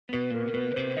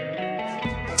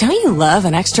Don't you love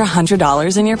an extra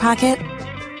 $100 in your pocket?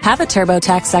 Have a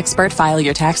TurboTax expert file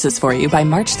your taxes for you by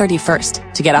March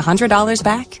 31st to get $100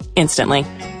 back instantly.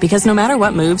 Because no matter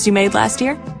what moves you made last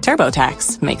year,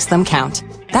 TurboTax makes them count.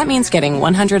 That means getting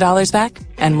 $100 back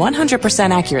and 100%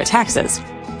 accurate taxes,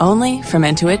 only from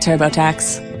Intuit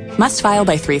TurboTax. Must file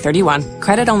by 3/31.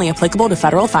 Credit only applicable to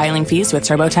federal filing fees with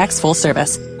TurboTax full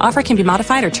service. Offer can be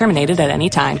modified or terminated at any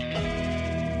time.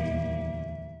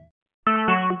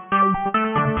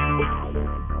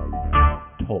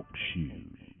 Talk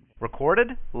shoes.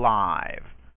 Recorded live.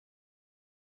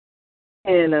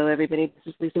 Hello, everybody.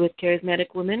 This is Lisa with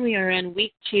Charismatic Woman. We are on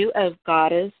week 2 of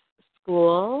Goddess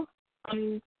School.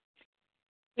 We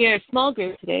are a small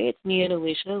group today. It's me and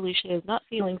Alicia. Alicia is not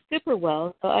feeling super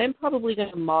well, so I'm probably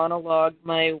going to monologue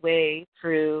my way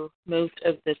through most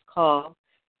of this call.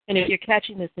 And if you're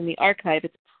catching this in the archive,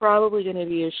 it's probably going to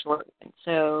be a short one,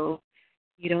 so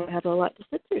you don't have a lot to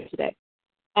sit through today.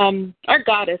 Our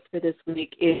goddess for this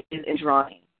week is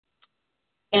Indrani.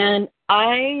 And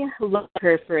I love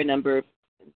her for a number of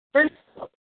reasons. First of all,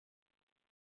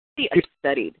 she is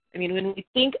studied. I mean, when we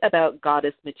think about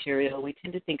goddess material, we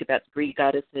tend to think about Greek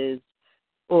goddesses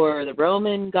or the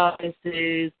Roman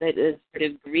goddesses, that is sort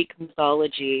of Greek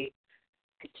mythology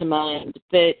to mind.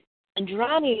 But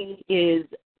Indrani is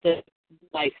the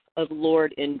wife of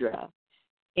Lord Indra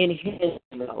in his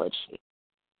mythology.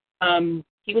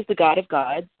 He was the god of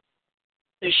gods.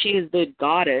 So she is the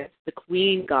goddess, the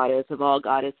queen goddess of all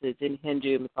goddesses in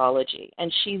Hindu mythology.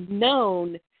 And she's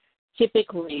known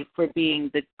typically for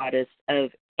being the goddess of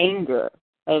anger.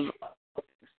 And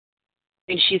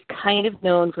she's kind of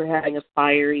known for having a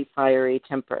fiery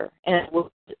temper. And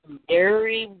was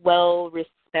very well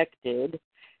respected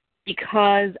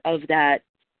because of that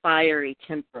fiery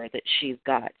temper that she's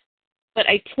got. But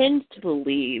I tend to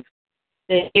believe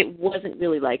that it wasn't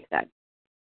really like that.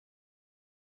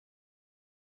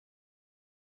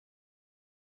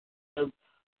 Of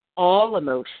all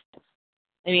emotions.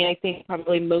 I mean, I think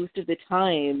probably most of the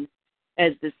time,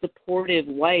 as the supportive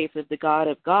wife of the god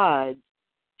of gods,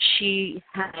 she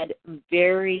had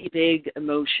very big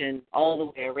emotions all the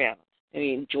way around. I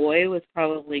mean, joy was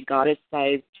probably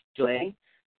goddess-sized joy.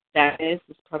 Sadness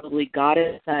was probably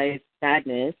goddess-sized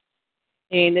sadness.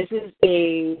 I mean, this is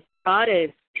a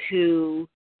goddess who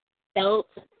felt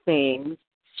things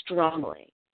strongly.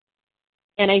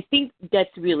 And I think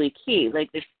that's really key.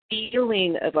 Like, the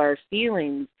feeling of our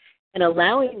feelings and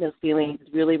allowing those feelings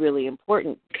is really, really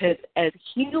important, because as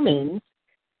humans,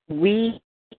 we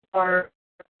are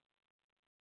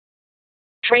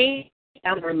trained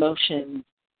out our emotions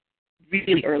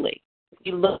really early.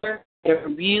 We learn they're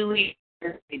really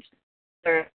early,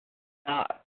 they're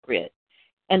not appropriate.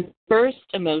 And the first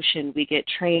emotion we get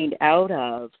trained out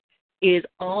of is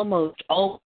almost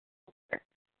all.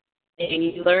 And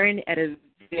you learn at a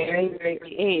very, very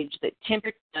early age that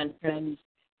temper tantrums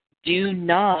do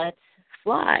not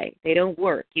fly. They don't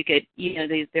work.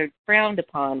 They're frowned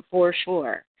upon for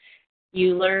sure.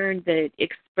 You learn that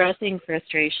expressing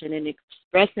frustration and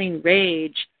expressing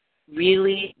rage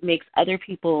really makes other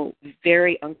people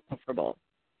very uncomfortable.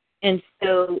 And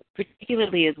so,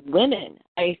 particularly as women,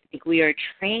 I think we are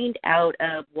trained out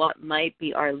of what might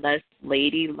be our less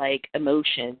ladylike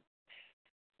emotions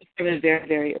from a very,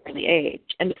 very early age.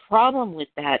 And the problem with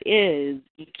that is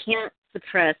you can't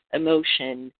suppress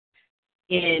emotion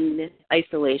in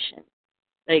isolation.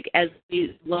 Like, as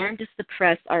we learn to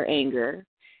suppress our anger,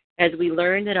 as we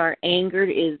learn that our anger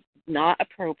is not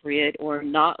appropriate or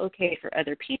not okay for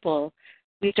other people,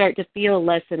 we start to feel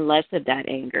less and less of that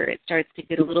anger. It starts to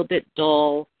get a little bit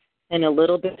dull and a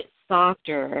little bit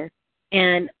softer,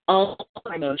 and all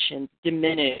our emotions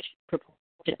diminish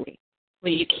proportionately.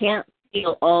 When you can't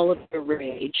feel all of your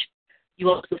rage,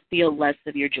 you also feel less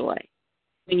of your joy.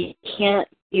 When you can't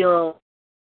feel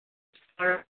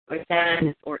sorrow or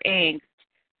sadness or angst,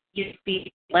 you feel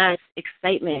less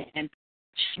excitement and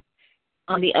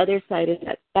on the other side of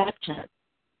that spectrum.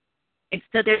 And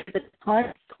so there's a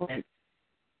consequence.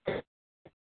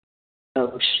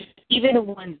 Even the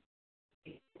ones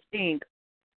you think,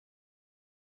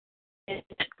 the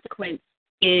consequence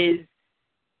is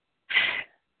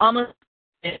almost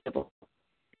inevitable.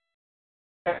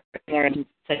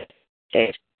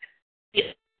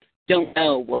 We don't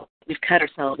know what we've cut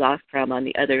ourselves off from on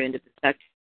the other end of the spectrum.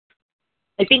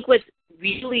 I think what's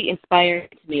really inspiring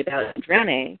to me about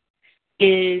Indrani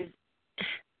is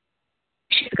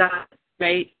she's got,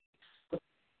 right?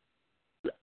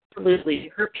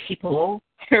 Absolutely, her people,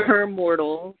 her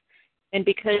mortals, and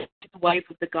because she's the wife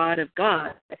of the god of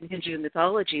gods in Hindu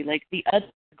mythology, like the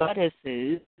other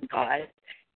goddesses and gods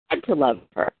had to love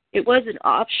her. It wasn't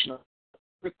optional.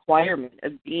 requirement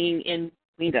of being in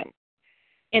freedom.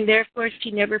 And therefore,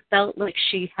 she never felt like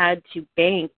she had to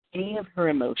bank any of her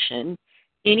emotion,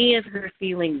 any of her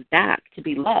feelings back to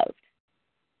be loved.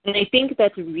 And I think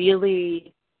that's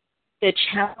really the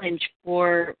challenge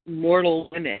for mortal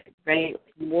women, right?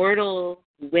 Mortal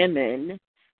women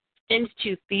tend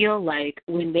to feel like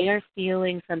when they are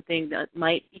feeling something that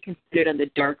might be considered on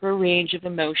the darker range of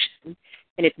emotion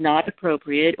and it's not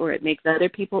appropriate or it makes other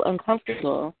people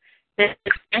uncomfortable, that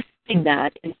expressing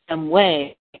that in some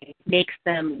way makes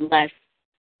them less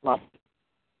loved.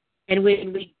 And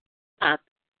when we give up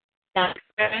that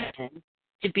expression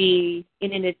to be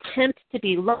in an attempt to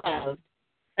be loved,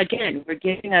 again, we're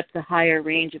giving up the higher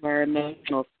range of our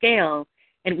emotional scale,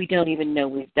 and we don't even know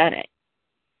we've done it.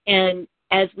 And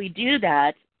as we do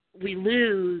that, we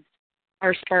lose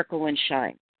our sparkle and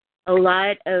shine. A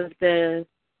lot of the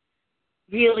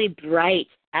really bright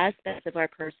aspects of our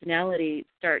personality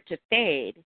start to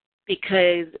fade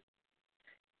because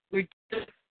we're just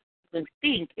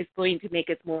think is going to make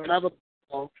us more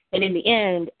lovable, and in the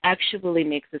end, actually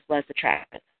makes us less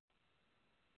attractive.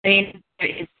 I mean,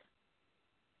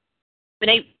 when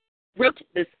I wrote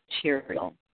this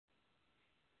material,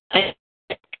 I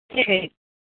think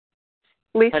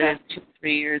Lisa,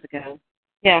 3 years ago.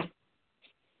 Yeah.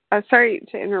 Sorry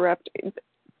to interrupt.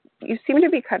 You seem to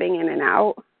be cutting in and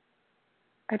out.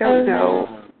 I don't know.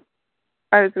 No.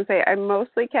 I was going to say, I'm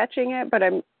mostly catching it, but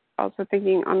I'm also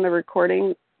thinking on the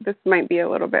recording, this might be a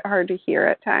little bit hard to hear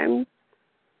at times.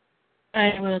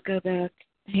 I will go back.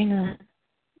 Hang on.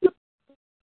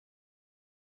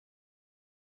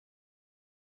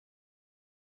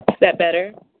 Is that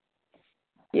better?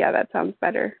 Yeah, that sounds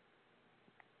better.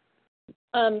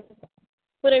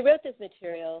 When I wrote this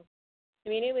material, I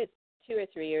mean, it was 2 or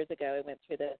 3 years ago I went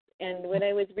through this. And when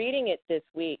I was reading it this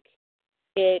week,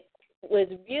 it was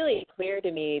really clear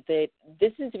to me that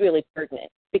this is really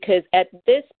pertinent because at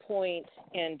this point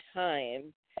in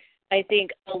time, I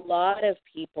think a lot of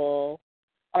people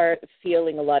are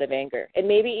feeling a lot of anger. And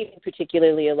maybe even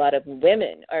particularly a lot of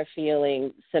women are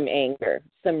feeling some anger,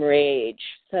 some rage,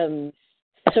 some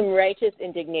righteous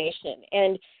indignation.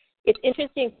 And it's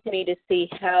interesting to me to see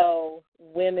how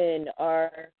women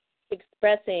are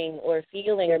expressing or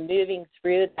feeling or moving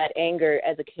through that anger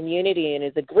as a community and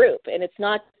as a group. And it's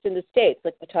not just in the States,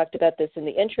 like we talked about this in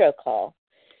the intro call.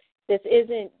 This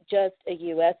isn't just a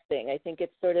U.S. thing. I think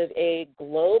it's sort of a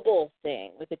global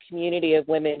thing with a community of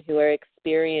women who are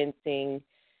experiencing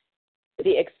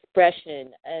the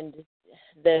expression and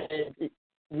the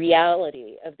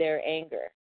reality of their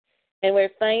anger. And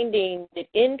we're finding that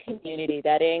in community,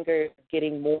 that anger is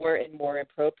getting more and more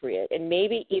appropriate and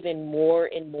maybe even more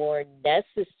and more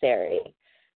necessary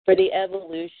for the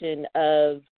evolution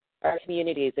of our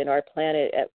communities and our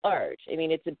planet at large. I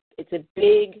mean, it's a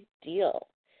big deal.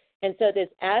 And so this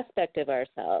aspect of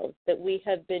ourselves that we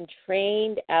have been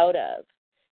trained out of,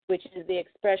 which is the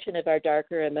expression of our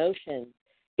darker emotions,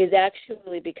 is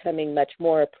actually becoming much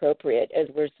more appropriate as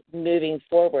we're moving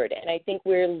forward. And I think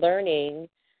we're relearning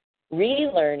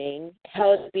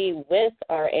how to be with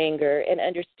our anger and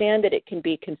understand that it can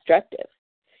be constructive.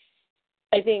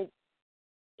 I mean,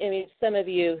 some of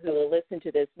you who will listen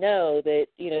to this know that,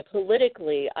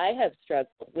 politically, I have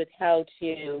struggled with how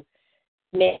to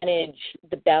manage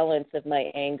the balance of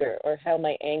my anger or how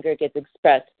my anger gets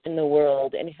expressed in the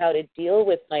world and how to deal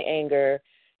with my anger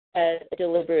as a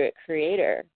deliberate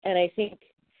creator. And I think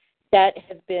that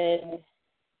has been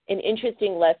an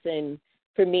interesting lesson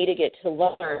for me to get to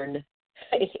learn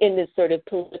in this sort of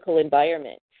political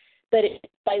environment. But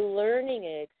by learning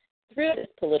it through this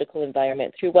political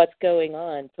environment, through what's going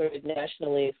on sort of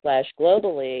nationally /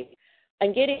 globally,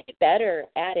 I'm getting better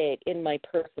at it in my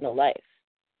personal life.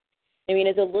 I mean,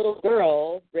 as a little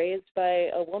girl raised by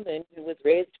a woman who was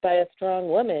raised by a strong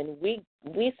woman, we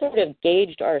sort of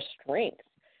gauged our strength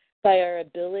by our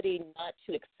ability not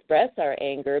to express our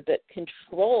anger, but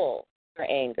control our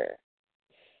anger.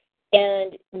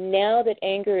 And now that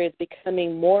anger is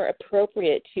becoming more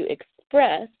appropriate to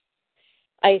express,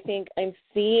 I think I'm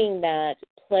seeing that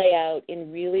play out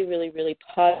in really, really, really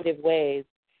positive ways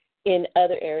in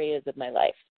other areas of my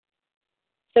life.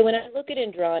 So when I look at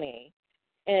Indrani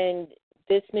and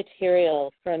this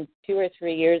material from 2 or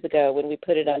 3 years ago when we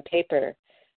put it on paper,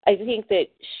 I think that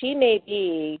she may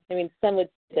be, some would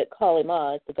say that Kali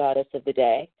Ma is the goddess of the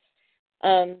day.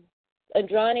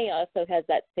 Indrani also has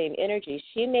that same energy.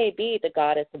 She may be the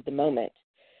goddess of the moment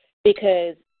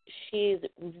because she's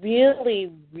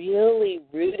really, really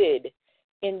rooted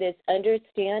in this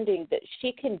understanding that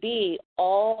she can be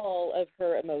all of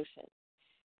her emotions.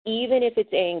 Even if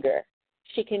it's anger,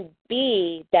 she can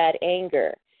be that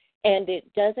anger. And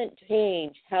it doesn't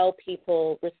change how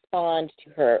people respond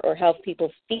to her or how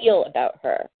people feel about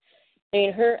her. I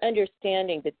mean, her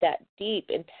understanding that that deep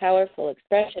and powerful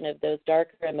expression of those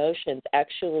darker emotions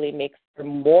actually makes her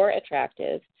more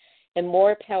attractive and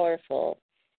more powerful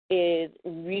is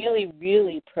really,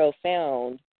 really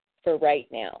profound for right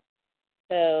now.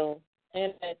 So,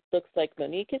 and it looks like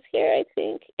Monique is here, I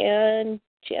think, and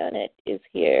Janet is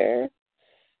here.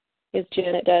 Is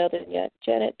Janet dialed in yet?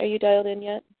 Janet, are you dialed in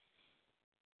yet?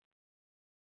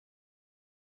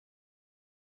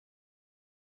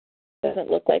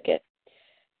 Doesn't look like it.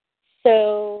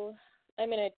 So I'm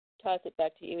going to toss it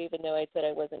back to you, even though I said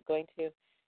I wasn't going to. Is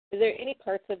there any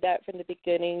parts of that from the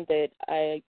beginning that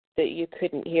you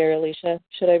couldn't hear, Alicia?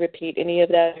 Should I repeat any of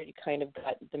that, or you kind of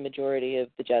got the majority of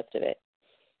the gist of it?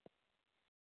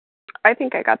 I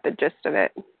think I got the gist of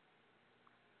it.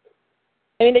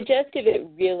 I mean, the gist of it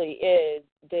really is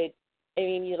that, I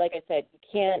mean, like I said, you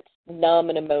can't numb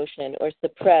an emotion or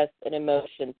suppress an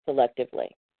emotion selectively.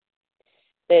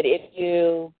 That if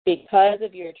you, because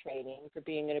of your training for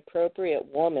being an appropriate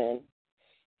woman,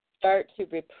 start to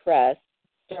repress,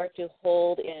 start to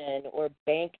hold in or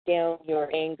bank down your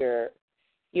anger,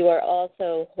 you are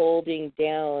also holding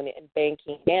down and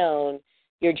banking down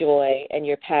your joy and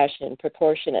your passion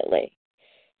proportionately.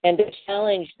 And the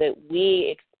challenge that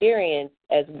we experience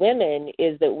as women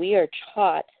is that we are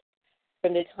taught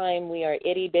from the time we are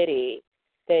itty-bitty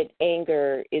that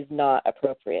anger is not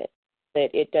appropriate,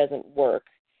 that it doesn't work,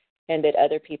 and that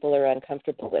other people are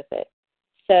uncomfortable with it.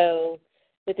 So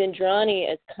with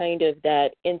Indrani as kind of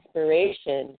that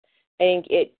inspiration, I think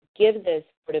it gives us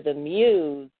sort of a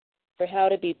muse for how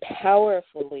to be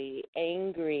powerfully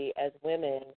angry as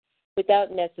women without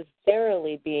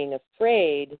necessarily being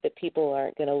afraid that people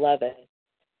aren't going to love us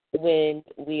when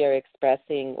we are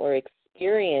expressing or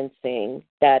experiencing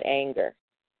that anger.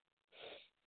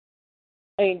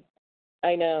 I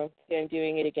know, I'm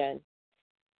doing it again.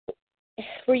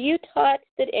 Were you taught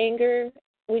that anger,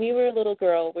 when you were a little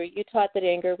girl, were you taught that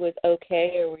anger was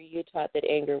okay, or were you taught that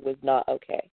anger was not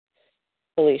okay?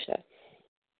 Alicia?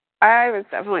 I was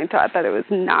definitely taught that it was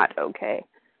not okay,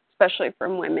 especially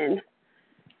from women.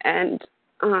 And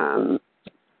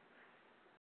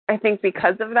I think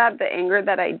because of that, the anger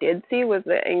that I did see was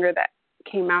the anger that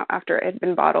came out after it had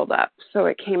been bottled up. So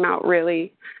it came out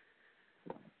really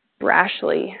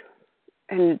brashly.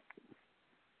 And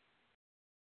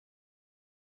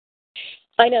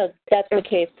I know that's the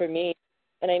case for me.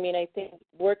 And I mean, I think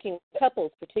working with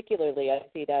couples particularly, I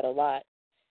see that a lot.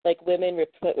 Like women,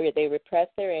 they repress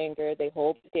their anger, they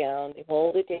hold it down, they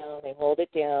hold it down, they hold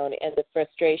it down, and the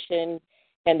frustration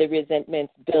and the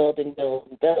resentments build and build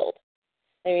and build.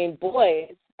 I mean,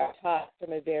 boys are taught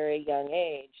from a very young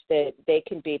age that they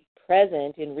can be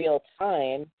present in real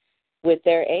time with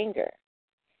their anger.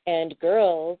 And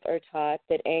girls are taught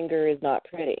that anger is not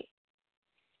pretty.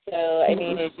 So, I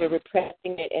mean, if you're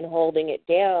repressing it and holding it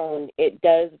down, it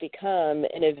does become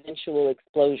an eventual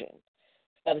explosion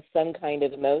of some kind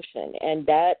of emotion. And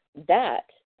that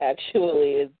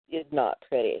actually is not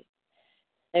pretty.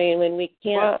 I mean, when we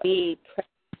can't be present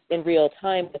in real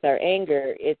time with our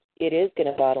anger, it is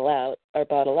going to bottle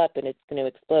up, and it's going to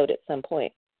explode at some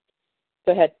point.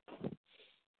 Go ahead.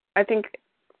 I think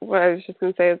what I was just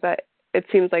going to say is that it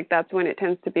seems like that's when it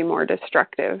tends to be more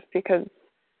destructive because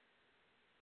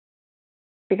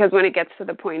when it gets to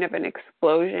the point of an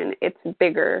explosion, it's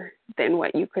bigger than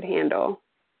what you could handle.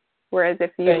 Whereas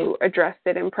if you addressed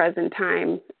it in present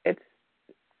time, it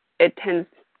tends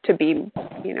to be,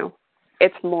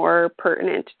 it's more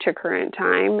pertinent to current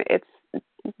time. It's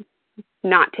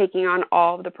not taking on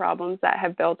all of the problems that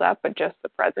have built up, but just the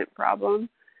present problem.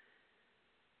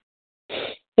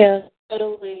 Yeah,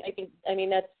 totally. I mean,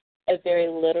 that's a very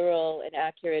literal and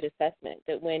accurate assessment,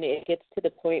 that when it gets to the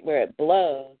point where it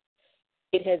blows,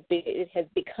 it has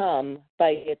become, by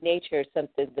its nature,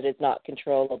 something that is not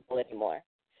controllable anymore.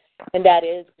 And that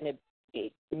is going to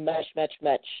be much, much,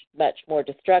 much, much more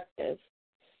destructive.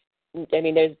 I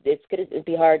mean, it's going to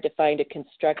be hard to find a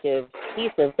constructive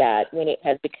piece of that when it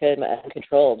has become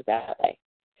uncontrolled that way.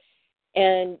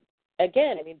 And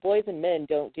again, I mean, boys and men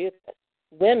don't do this.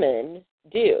 Women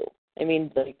do. I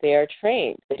mean, like, they are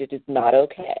trained that it is not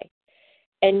okay.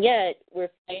 And yet, we're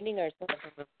finding ourselves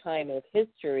in a time of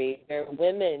history where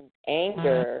women's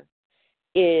anger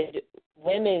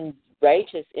women's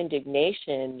righteous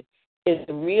indignation is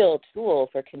a real tool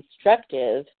for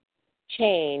constructive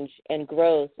change and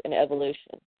growth and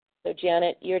evolution. So,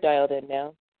 Janet, you're dialed in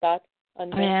now. Thoughts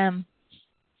on that? I am.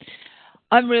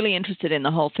 I'm really interested in the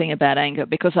whole thing about anger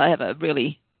because I have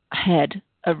had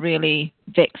a really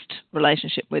vexed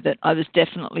relationship with it. I was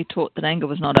definitely taught that anger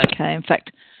was not okay. In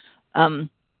fact,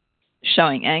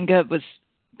 showing anger was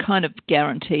kind of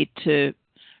guaranteed to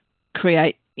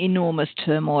create enormous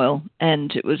turmoil,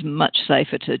 and it was much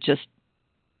safer to just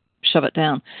shove it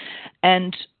down.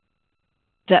 And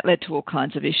that led to all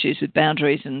kinds of issues with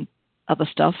boundaries and other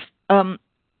stuff.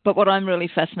 But what I'm really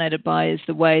fascinated by is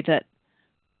the way that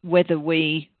whether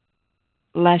we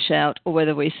lash out or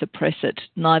whether we suppress it,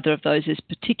 neither of those is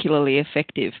particularly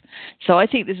effective. So I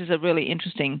think this is a really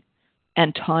interesting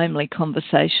and timely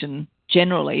conversation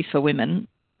generally for women,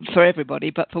 for everybody,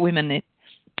 but for women,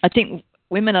 I think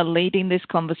women are leading this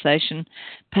conversation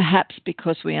perhaps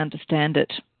because we understand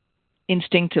it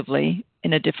instinctively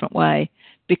in a different way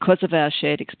because of our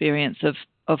shared experience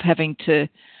of having to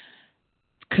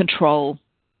control.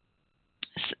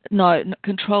 No,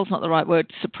 control's not the right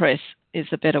word. Suppress is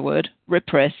a better word.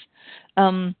 Repress.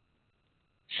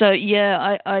 So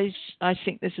yeah, I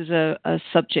think this is a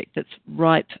subject that's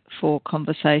ripe for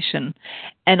conversation,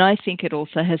 and I think it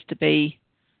also has to be,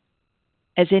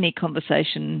 as any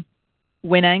conversation,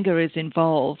 when anger is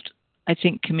involved, I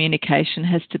think communication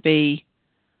has to be,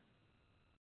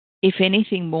 if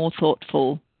anything, more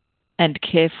thoughtful and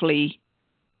carefully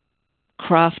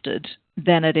crafted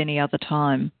than at any other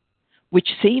time, which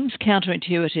seems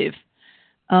counterintuitive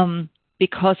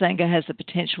because anger has the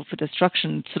potential for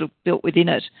destruction sort of built within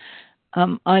it.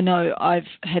 I know I've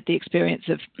had the experience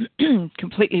of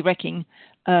completely wrecking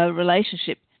a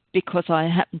relationship because I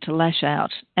happened to lash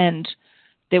out, and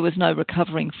there was no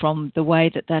recovering from the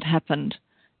way that happened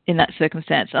in that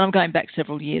circumstance. And I'm going back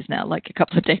several years now, like a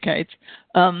couple of decades.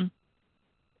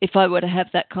 If I were to have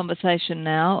that conversation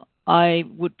now, I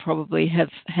would probably have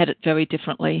had it very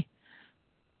differently,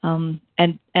 and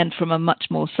from a much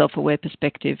more self-aware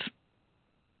perspective.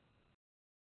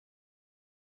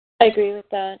 I agree with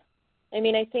that. I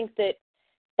mean, I think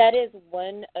that is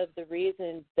one of the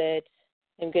reasons that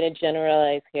I'm going to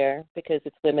generalize here because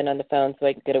it's women on the phone, so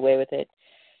I can get away with it.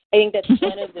 I think that's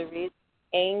one of the reasons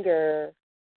anger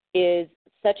is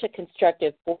such a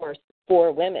constructive force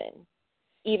for women,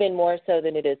 even more so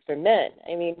than it is for men.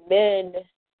 I mean, men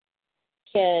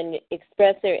can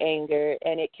express their anger,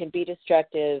 and it can be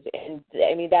destructive, and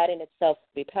I mean, that in itself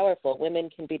can be powerful. Women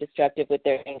can be destructive with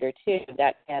their anger, too.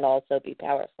 That can also be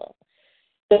powerful.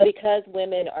 So because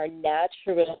women are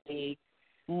naturally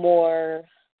more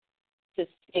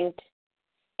distinct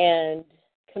and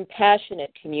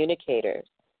compassionate communicators,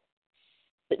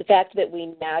 the fact that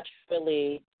we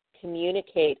naturally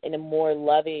communicate in a more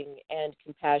loving and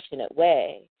compassionate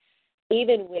way,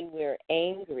 even when we're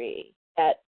angry,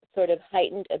 that sort of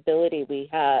heightened ability we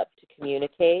have to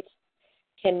communicate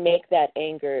can make that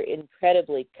anger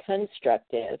incredibly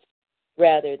constructive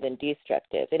rather than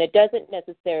destructive. And it doesn't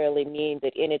necessarily mean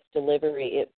that in its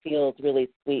delivery it feels really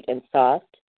sweet and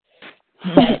soft,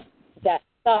 but that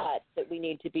thought that we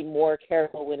need to be more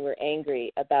careful when we're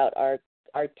angry about our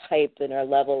type and our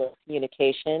level of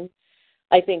communication,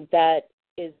 I think that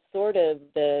is sort of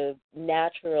the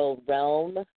natural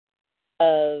realm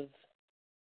of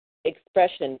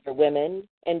expression for women,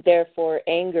 and therefore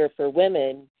anger for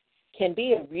women can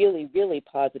be a really, really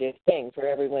positive thing for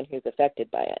everyone who's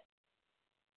affected by it.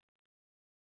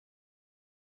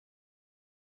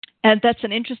 And that's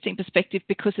an interesting perspective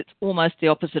because it's almost the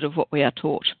opposite of what we are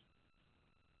taught.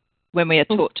 When we are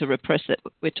taught to repress it,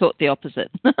 we're taught the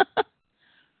opposite.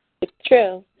 It's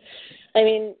true. I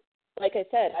mean, like I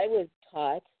said, I was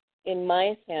taught in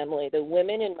my family, the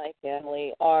women in my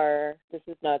family are, this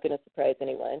is not going to surprise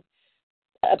anyone,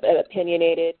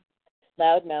 opinionated,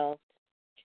 loudmouthed,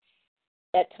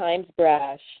 at times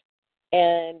brash,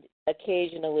 and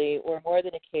occasionally, or more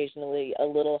than occasionally, a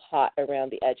little hot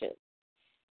around the edges.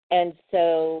 And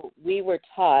so we were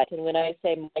taught, and when I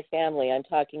say my family, I'm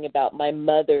talking about my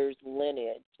mother's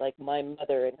lineage, like my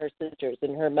mother and her sisters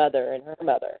and her mother and her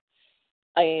mother.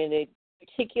 I mean, a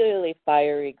particularly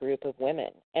fiery group of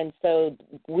women. And so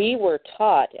we were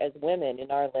taught as women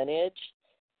in our lineage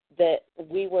that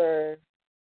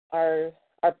our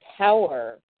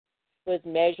power was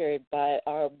measured by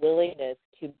our willingness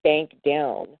to bank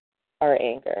down our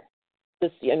anger.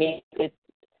 It's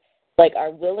like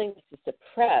our willingness to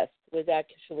suppress was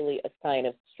actually a sign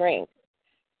of strength.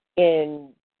 And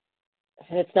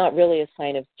it's not really a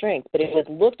sign of strength, but it was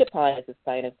looked upon as a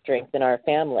sign of strength in our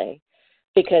family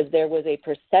because there was a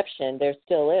perception, there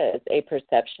still is a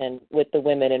perception with the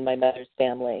women in my mother's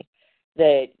family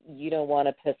that you don't want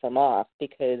to piss them off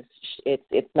because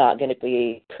it's not going to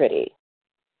be pretty.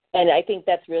 And I think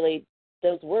that's really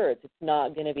those words, it's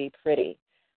not going to be pretty.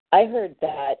 I heard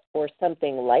that or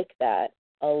something like that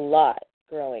a lot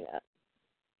growing up.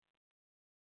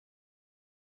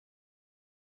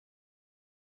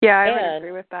 Yeah, I would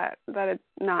agree with that it's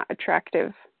not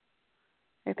attractive,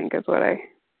 I think is what I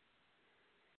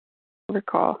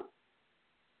recall.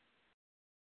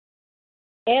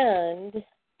 And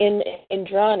in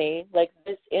Indrani, like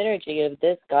this energy of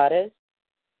this goddess,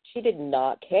 she did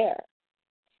not care.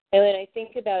 And when I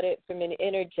think about it from an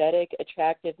energetic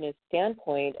attractiveness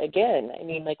standpoint, again, I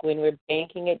mean, like when we're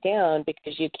banking it down,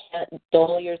 because you can't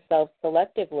dull yourself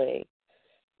selectively,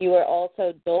 you are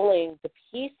also dulling the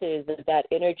pieces of that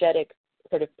energetic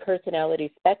sort of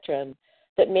personality spectrum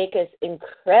that make us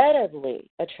incredibly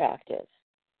attractive.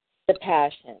 The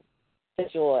passion, the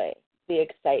joy, the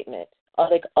excitement,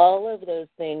 like all of those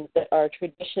things that are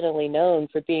traditionally known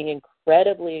for being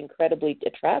incredibly, incredibly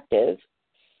attractive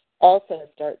also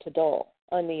start to dull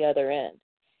on the other end.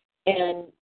 And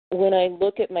when I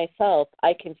look at myself,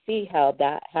 I can see how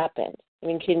that happened. I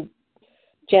mean,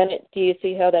 Janet, do you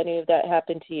see how any of that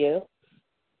happened to you?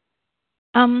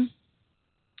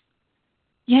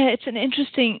 Yeah, it's an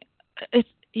interesting.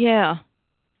 Yes.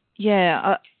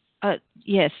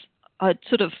 I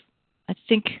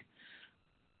think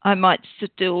I might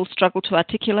still struggle to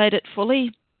articulate it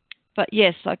fully, but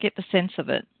yes, I get the sense of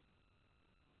it.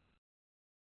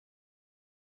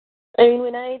 I mean,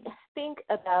 when I think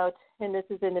about, and this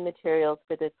is in the materials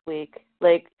for this week,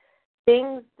 like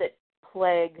things that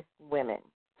plague women,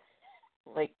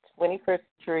 like 21st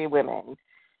century women,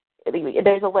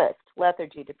 there's a list: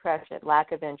 lethargy, depression,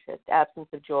 lack of interest, absence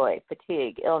of joy,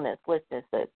 fatigue, illness,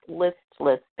 listlessness,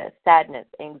 sadness,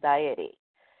 anxiety.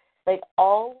 Like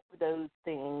all of those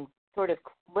things sort of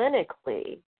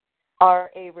clinically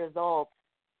are a result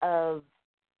of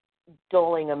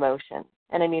dulling emotion.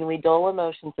 And I mean, we dull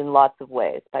emotions in lots of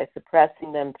ways, by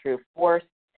suppressing them through force,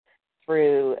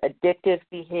 through addictive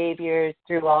behaviors,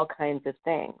 through all kinds of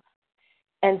things.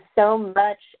 And so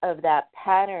much of that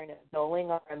pattern of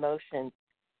dulling our emotions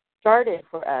started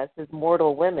for us as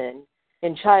mortal women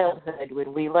in childhood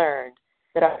when we learned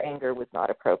that our anger was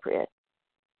not appropriate.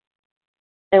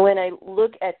 And when I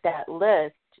look at that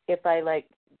list, if I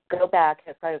go back,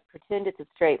 if I pretend it's a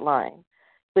straight line,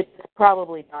 which is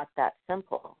probably not that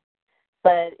simple,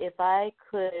 but if I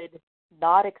could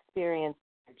not experience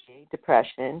energy,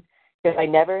 depression, if I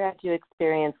never had to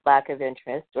experience lack of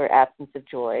interest or absence of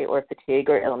joy or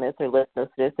fatigue or illness or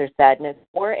listlessness or sadness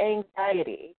or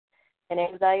anxiety, and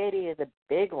anxiety is a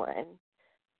big one,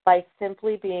 by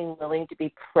simply being willing to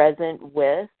be present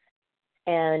with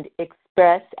and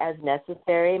express as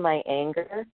necessary my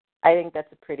anger, I think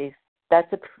that's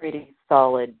a pretty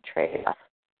solid trade-off.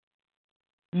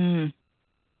 Mm.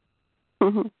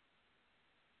 Mm-hmm.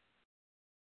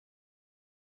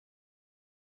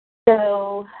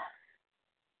 So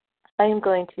I am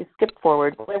going to skip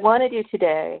forward. What I want to do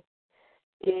today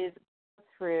is go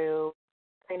through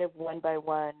kind of one by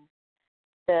one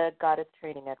the goddess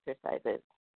training exercises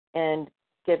and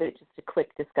give it just a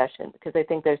quick discussion, because I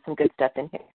think there's some good stuff in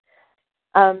here.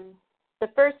 The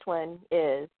first one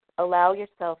is allow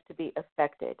yourself to be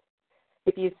affected.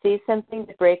 If you see something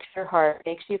that breaks your heart,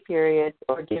 makes you furious,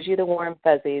 or gives you the warm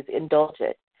fuzzies, indulge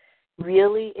it.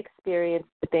 Really experience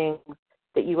the things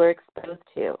that you are exposed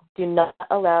to. Do not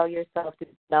allow yourself to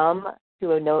numb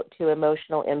to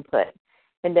emotional input,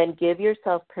 and then give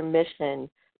yourself permission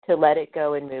to let it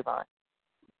go and move on.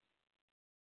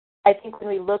 I think when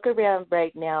we look around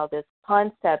right now, this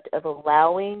concept of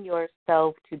allowing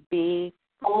yourself to be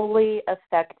fully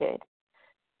affected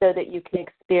so that you can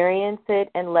experience it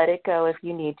and let it go if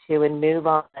you need to and move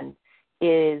on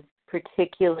is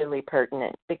particularly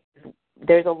pertinent, because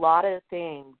there's a lot of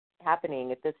things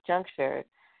happening at this juncture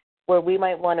where we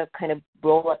might want to kind of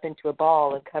roll up into a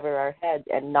ball and cover our heads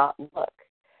and not look.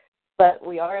 But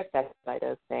we are affected by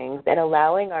those things, and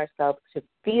allowing ourselves to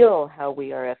feel how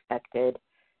we are affected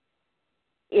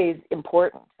is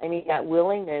important. I mean, that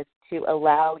willingness to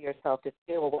allow yourself to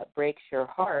feel what breaks your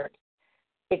heart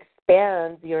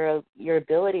expands your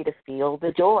ability to feel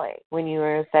the joy when you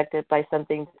are affected by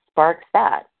something that sparks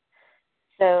that.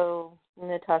 So I'm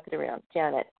going to toss it around.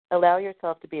 Janet, allow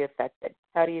yourself to be affected.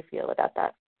 How do you feel about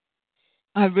that?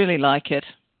 I really like it.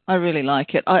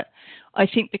 I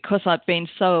think because I've been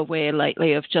so aware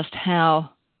lately of just how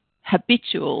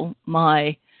habitual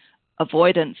my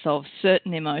avoidance of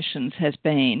certain emotions has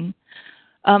been.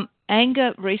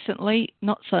 Anger recently,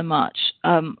 not so much.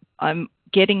 I'm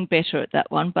getting better at that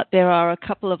one, but there are a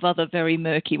couple of other very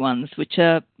murky ones which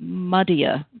are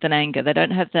muddier than anger. They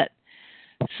don't have that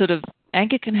sort of,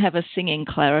 anger can have a singing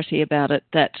clarity about it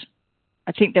that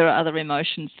I think there are other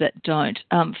emotions that don't.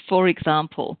 For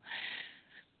example,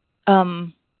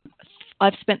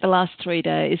 I've spent the last 3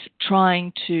 days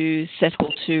trying to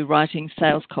settle to writing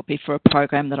sales copy for a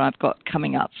program that I've got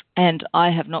coming up, and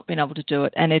I have not been able to do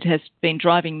it, and it has been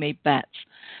driving me bats.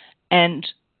 And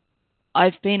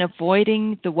I've been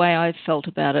avoiding the way I've felt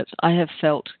about it. I have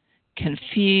felt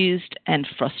confused and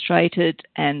frustrated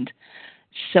and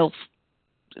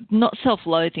not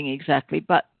self-loathing exactly,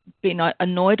 but been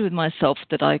annoyed with myself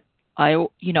that I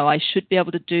should be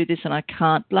able to do this and I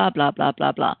can't, blah, blah, blah,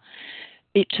 blah, blah.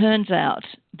 It turns out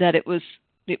that it was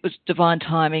divine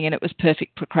timing and it was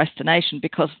perfect procrastination,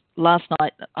 because last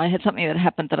night I had something that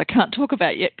happened that I can't talk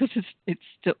about yet because it's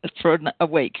still for a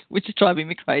week, which is driving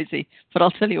me crazy. But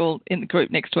I'll tell you all in the group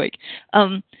next week.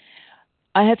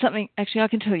 I had something, actually I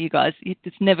can tell you guys,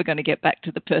 it's never going to get back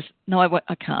to the person. No,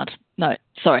 I can't. No,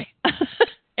 sorry.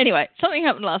 Anyway, something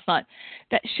happened last night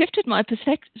that shifted my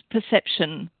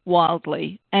perception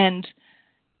wildly, and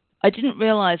I didn't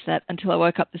realize that until I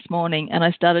woke up this morning and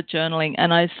I started journaling,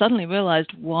 and I suddenly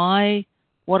realized why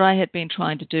what I had been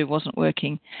trying to do wasn't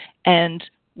working, and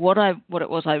what it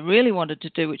was I really wanted to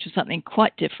do, which was something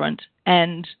quite different.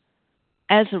 And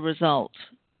as a result,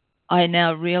 I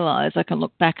now realize I can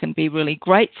look back and be really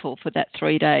grateful for that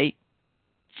 3-day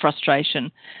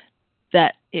frustration,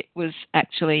 that it was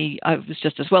actually, I was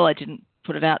just as well I didn't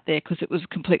put it out there because it was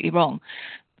completely wrong.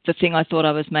 The thing I thought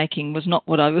I was making was not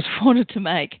what I wanted to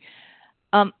make.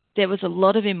 There was a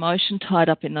lot of emotion tied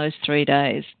up in those 3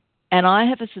 days. And I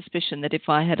have a suspicion that if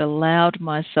I had allowed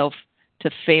myself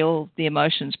to feel the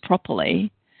emotions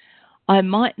properly, it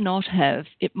might not have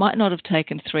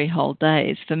taken 3 whole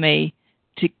days for me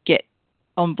to get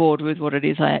on board with what it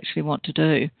is I actually want to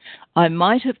do. I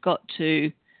might have got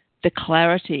to the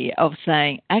clarity of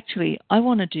saying, actually, I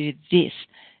want to do this,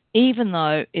 even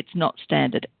though it's not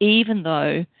standard, even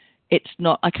though it's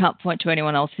not, I can't point to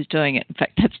anyone else who's doing it. In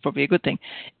fact, that's probably a good thing.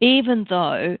 Even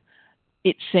though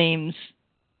it seems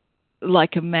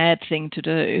like a mad thing to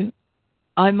do,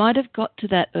 I might have got to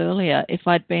that earlier if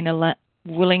I'd been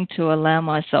willing to allow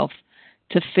myself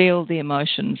to feel the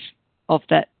emotions of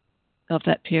that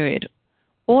period.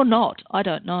 Or not, I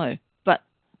don't know. But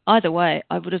either way,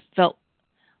 I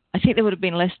think there would have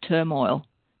been less turmoil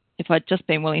if I'd just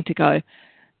been willing to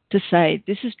say,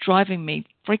 this is driving me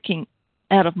freaking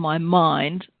out of my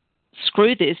mind.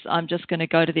 Screw this, I'm just going to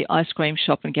go to the ice cream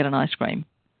shop and get an ice cream.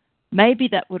 Maybe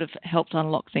that would have helped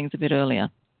unlock things a bit earlier.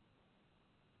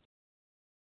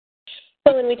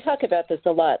 So when we talk about this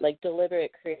a lot, like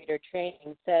deliberate creator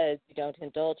training says you don't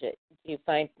indulge it. You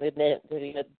find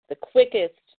the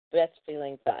quickest, best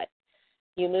feeling thought.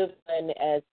 You move on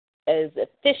as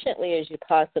efficiently as you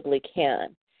possibly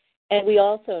can. And we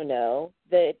also know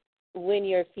that when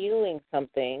you're feeling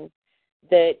something,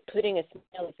 that putting a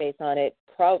smiley face on it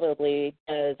probably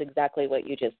does exactly what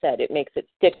you just said. It makes it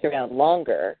stick around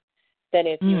longer than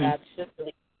if you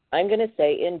actually, I'm going to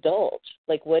say, indulge.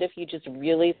 Like, what if you just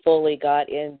really fully got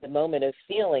in the moment of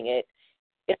feeling it?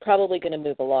 It's probably going to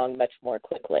move along much more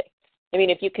quickly. I mean,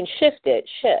 if you can shift it,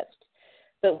 shift.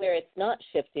 But where it's not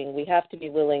shifting, we have to be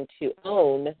willing to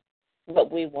own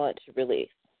what we want to release.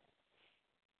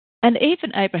 And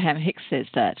even Abraham Hicks says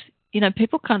that. You know,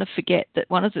 people kind of forget that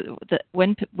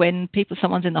when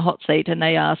someone's in the hot seat and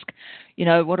they ask, you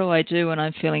know, what do I do when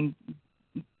I'm feeling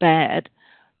bad?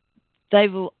 They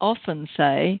will often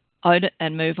say, own it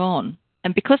and move on.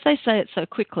 And because they say it so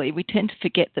quickly, we tend to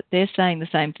forget that they're saying the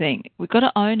same thing. We've got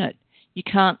to own it. You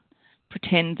can't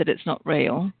pretend that it's not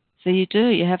real. So you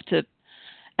have to.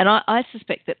 And I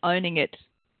suspect that owning it,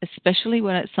 especially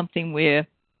when it's something we're,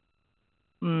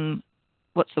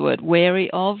 wary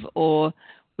of, or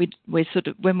we're sort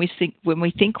of, when we think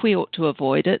we ought to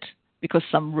avoid it because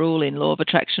some rule in law of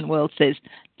attraction world says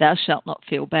thou shalt not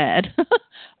feel bad.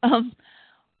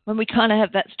 When we kind of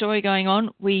have that story going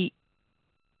on,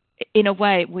 in a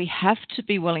way, we have to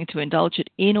be willing to indulge it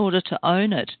in order to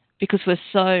own it, because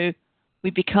we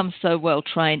become so well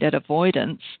trained at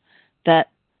avoidance that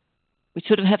we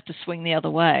sort of have to swing the other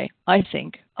way, I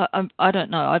think. I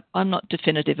don't know. I'm not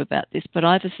definitive about this, but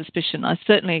I have a suspicion. I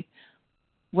certainly,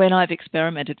 when I've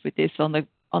experimented with this, on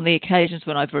the occasions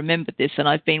when I've remembered this and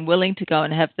I've been willing to go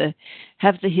and have the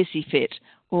hissy fit,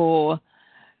 or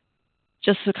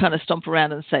just to kind of stomp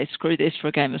around and say, screw this for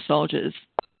a game of soldiers,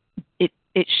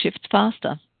 it shifts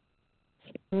faster.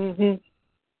 Mm-hmm.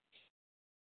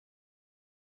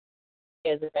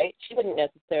 Is right? She wouldn't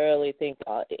necessarily think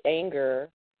anger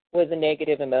was a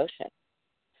negative emotion.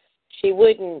 She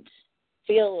wouldn't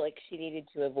feel like she needed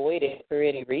to avoid it for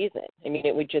any reason. I mean,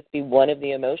 it would just be one of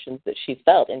the emotions that she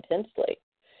felt intensely.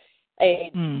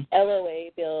 LOA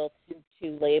bill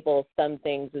to label some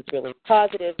things as really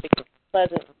positive because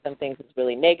pleasant, some things is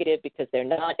really negative because they're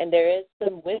not, and there is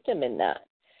some wisdom in that.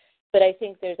 But I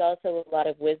think there's also a lot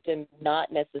of wisdom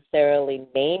not necessarily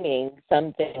naming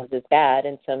some things as bad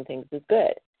and some things as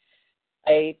good.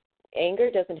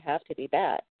 Anger doesn't have to be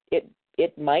bad.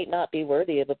 It might not be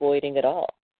worthy of avoiding at all.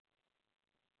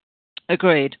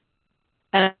 Agreed.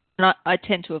 And I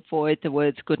tend to avoid the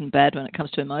words good and bad when it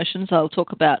comes to emotions. I'll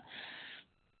talk about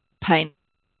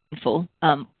painful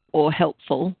or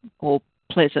helpful or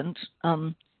pleasant.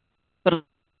 But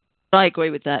I agree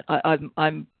with that.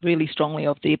 I'm really strongly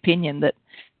of the opinion that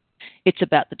it's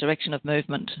about the direction of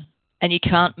movement. And you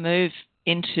can't move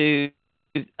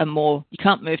you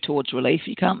can't move towards relief.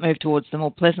 You can't move towards the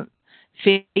more pleasant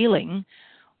feeling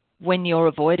when you're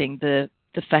avoiding the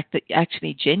fact that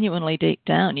actually genuinely deep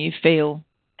down you feel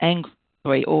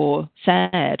angry or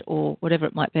sad or whatever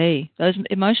it might be. Those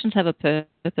emotions have a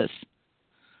purpose,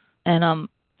 and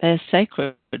they're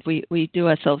sacred. We do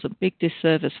ourselves a big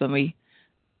disservice when we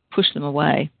push them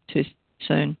away too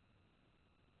soon.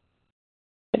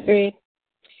 Agreed.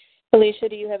 Alicia,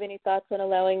 do you have any thoughts on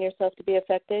allowing yourself to be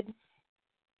affected?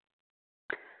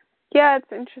 Yeah,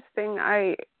 it's interesting.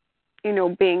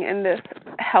 Being in this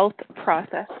health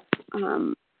process,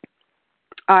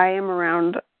 I am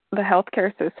around the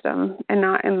healthcare system and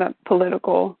not in the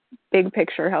political big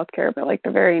picture healthcare, but like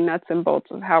the very nuts and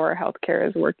bolts of how our healthcare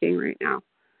is working right now.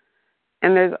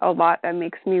 And there's a lot that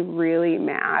makes me really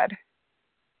mad.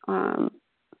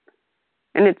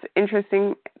 And it's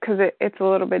interesting because it's a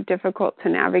little bit difficult to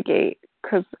navigate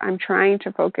because I'm trying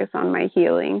to focus on my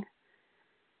healing,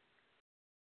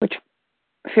 which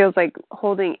feels like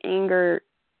holding anger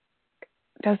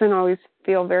doesn't always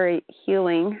feel very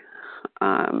healing.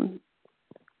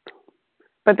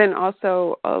 But then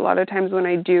also a lot of times when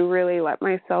I do really let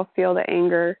myself feel the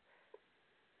anger,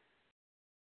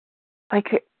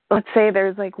 like let's say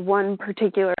there's like one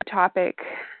particular topic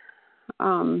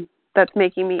that's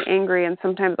making me angry, and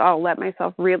sometimes I'll let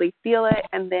myself really feel it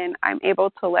and then I'm able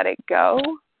to let it go.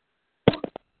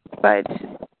 But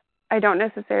I don't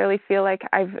necessarily feel like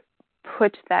I've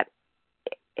put that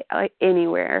like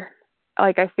anywhere.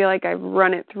 Like I feel like I've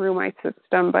run it through my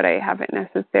system, but I haven't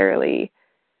necessarily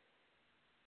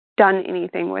done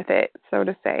anything with it, so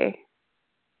to say.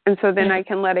 And so then I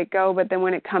can let it go, but then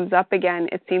when it comes up again,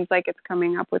 it seems like it's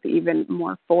coming up with even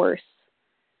more force.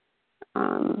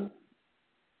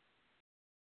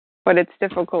 But it's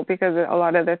difficult because a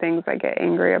lot of the things I get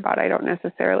angry about, I don't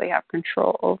necessarily have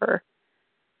control over.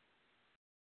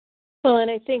 Well,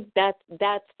 and I think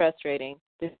that's frustrating.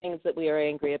 The things that we are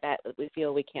angry about that we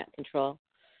feel we can't control.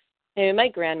 And my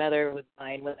grandmother was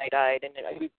fine when I died,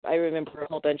 and I remember a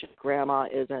whole bunch of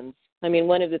grandma-isms. I mean,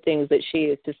 one of the things that she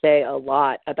used to say a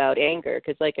lot about anger,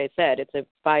 because like I said, it's a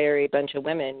fiery bunch of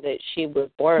women that she was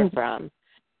born from,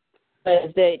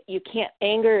 was that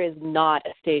anger is not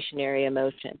a stationary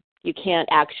emotion. You can't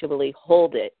actually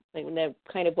hold it. Like, that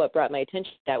kind of what brought my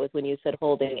attention to that was when you said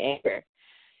holding anger.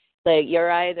 Like, you're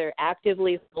either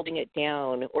actively holding it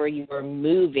down or you are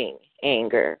moving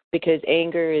anger, because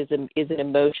anger is an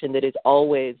emotion that is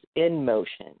always in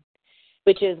motion,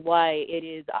 which is why it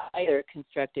is either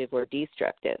constructive or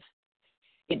destructive.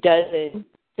 It doesn't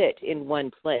sit in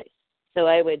one place. So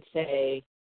I would say,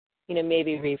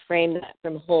 maybe reframe that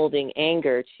from holding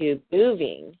anger to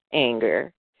moving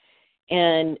anger.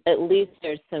 And at least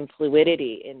there's some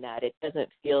fluidity in that. It doesn't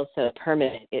feel so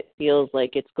permanent. It feels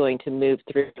like it's going to move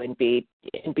through and be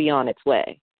on its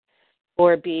way,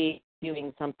 or be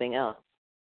doing something else.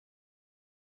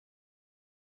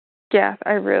 Yeah,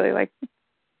 I really like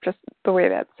just the way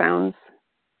that sounds.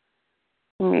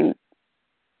 I mean,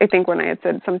 I think when I had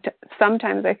said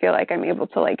sometimes I feel like I'm able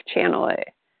to like channel it.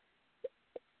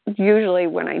 Usually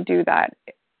when I do that,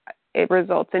 it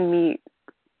results in me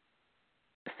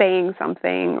saying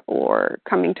something or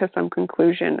coming to some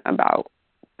conclusion about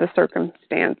the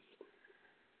circumstance.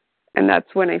 And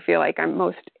that's when I feel like I'm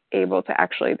most able to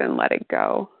actually then let it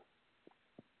go.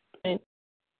 Right.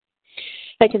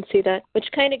 I can see that, which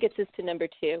kind of gets us to number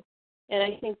 2. And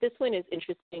I think this one is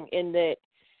interesting in that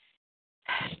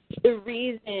the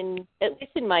reason, at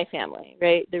least in my family,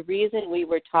 right, the reason we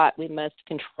were taught we must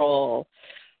control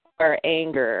our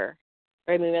anger,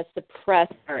 or we must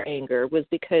suppress our anger, was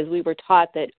because we were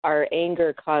taught that our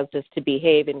anger caused us to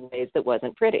behave in ways that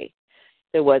wasn't pretty,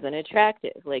 that wasn't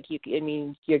attractive. Like, you're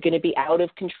going to be out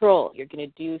of control. You're going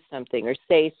to do something or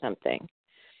say something.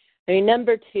 I mean,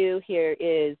 number 2 here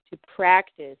is to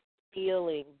practice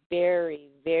feeling very,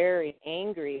 very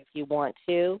angry if you want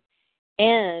to,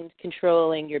 and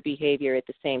controlling your behavior at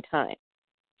the same time.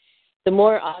 The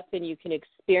more often you can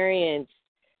experience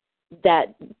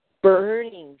that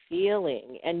burning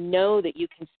feeling and know that you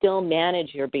can still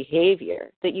manage your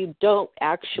behavior, that you don't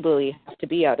actually have to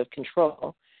be out of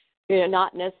control. You're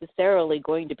not necessarily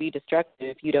going to be destructive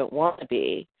if you don't want to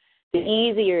be. The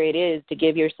easier it is to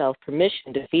give yourself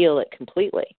permission to feel it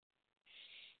completely.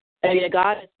 I mean, a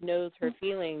goddess knows her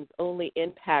feelings only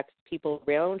impacts people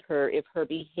around her if her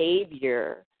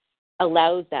behavior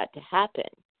allows that to happen.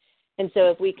 And so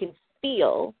if we can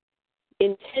feel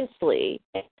intensely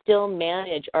and still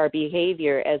manage our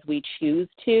behavior as we choose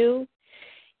to,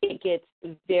 it gets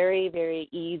very, very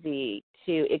easy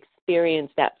to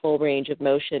experience that full range of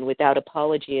motion without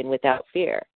apology and without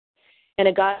fear. And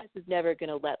a goddess is never going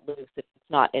to let loose if it's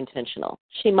not intentional.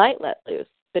 She might let loose,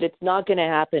 but it's not going to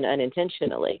happen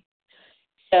unintentionally.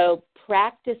 So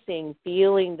practicing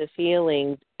feeling the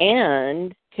feelings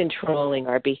and controlling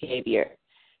our behavior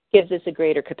gives us a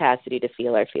greater capacity to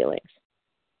feel our feelings.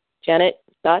 Janet,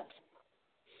 thoughts?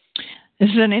 This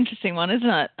is an interesting one, isn't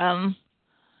it?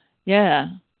 Yeah.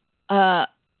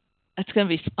 It's going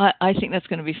to be. I think that's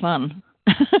going to be fun.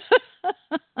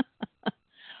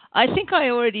 I think I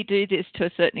already do this to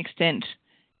a certain extent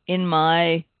in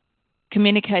my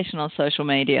communication on social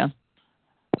media,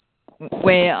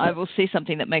 where I will see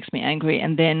something that makes me angry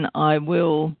and then I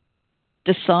will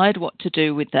decide what to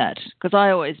do with that. Because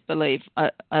I always believe, I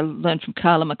learned from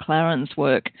Carla McLaren's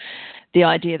work, the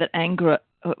idea that anger,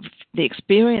 the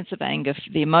experience of anger,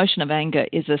 the emotion of anger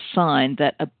is a sign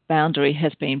that a boundary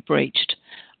has been breached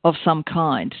of some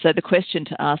kind. So the question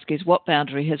to ask is, what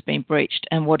boundary has been breached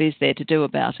and what is there to do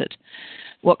about it?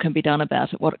 What can be done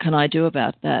about it? What can I do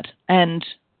about that? And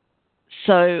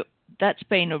so that's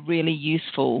been a really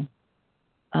useful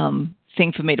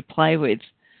thing for me to play with.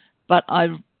 But I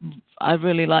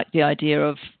really like the idea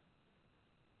of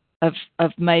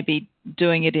maybe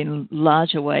doing it in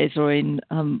larger ways or in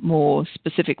more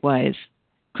specific ways.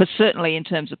 Because certainly in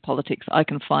terms of politics, I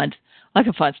can find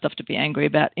stuff to be angry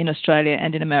about in Australia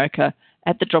and in America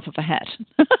at the drop of a hat.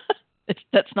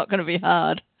 That's not going to be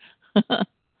hard. I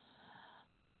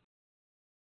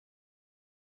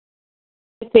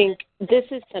think this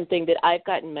is something that I've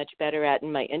gotten much better at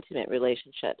in my intimate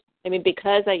relationships. I mean,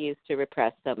 because I used to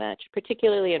repress so much,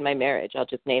 particularly in my marriage, I'll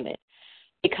just name it.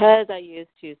 Because I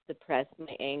used to suppress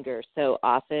my anger so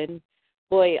often,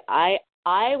 boy, I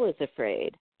was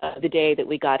afraid of the day that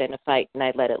we got in a fight and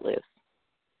I let it loose.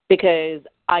 Because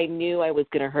I knew I was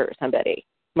going to hurt somebody,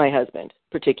 my husband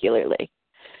particularly.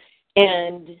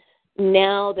 And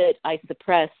now that I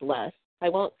suppress less, I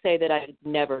won't say that I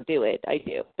never do it, I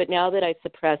do. But now that I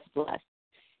suppress less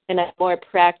and I'm more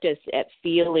practiced at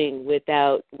feeling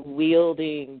without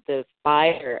wielding the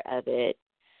fire of it,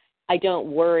 I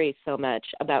don't worry so much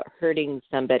about hurting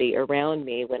somebody around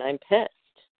me when I'm pissed.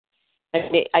 I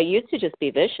mean, I used to just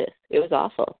be vicious. It was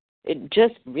awful. It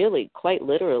just really, quite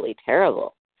literally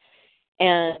terrible.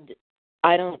 And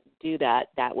I don't do that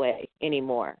way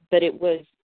anymore. But it was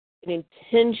an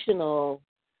intentional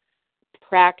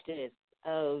practice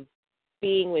of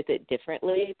being with it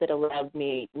differently that allowed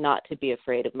me not to be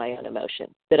afraid of my own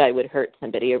emotion, that I would hurt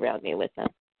somebody around me with them.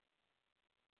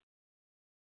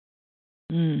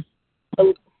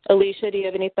 Alicia, do you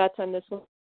have any thoughts on this one?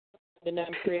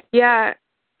 Yeah,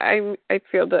 I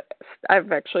feel that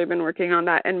I've actually been working on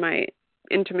that in my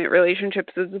intimate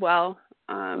relationships as well.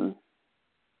 And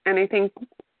I think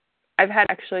I've had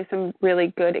actually some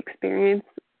really good experiences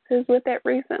with it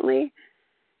recently.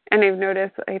 And I've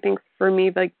noticed, I think for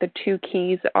me, like the two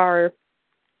keys are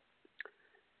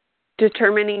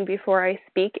determining before I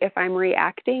speak if I'm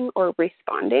reacting or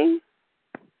responding.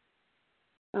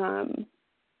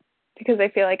 Because I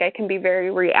feel like I can be very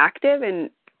reactive and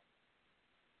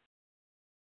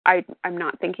I'm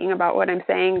not thinking about what I'm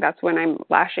saying. That's when I'm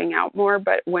lashing out more.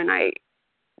 But when I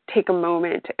take a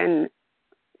moment and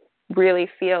really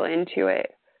feel into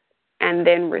it and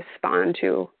then respond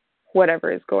to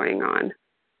whatever is going on,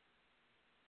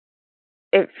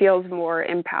 it feels more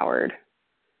empowered.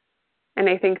 And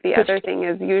I think the other thing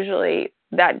is usually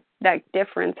that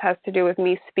difference has to do with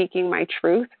me speaking my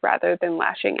truth rather than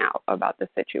lashing out about the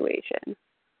situation.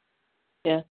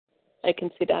 Yeah, I can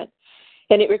see that.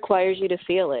 And it requires you to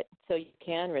feel it so you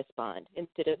can respond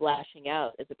instead of lashing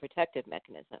out as a protective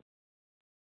mechanism.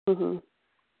 Mm-hmm.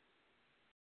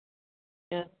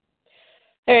 Yeah.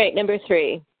 All right, number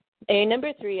 3.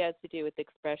 Number 3 has to do with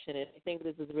expression, and I think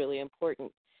this is really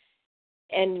important.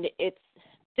 And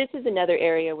this is another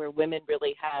area where women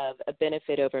really have a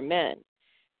benefit over men.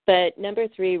 But number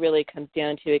 3 really comes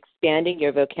down to expanding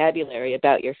your vocabulary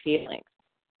about your feelings.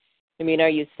 I mean, are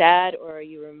you sad or are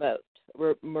you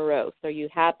morose? Are you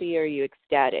happy or are you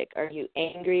ecstatic? Are you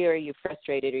angry or are you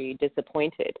frustrated or are you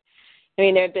disappointed? I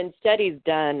mean, there have been studies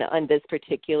done on this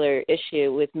particular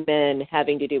issue with men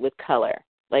having to do with color.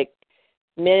 Like,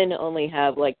 men only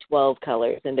have like 12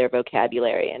 colors in their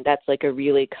vocabulary, and that's like a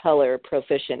really color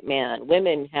proficient man.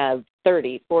 Women have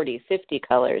 30, 40, 50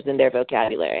 colors in their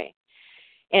vocabulary.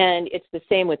 And it's the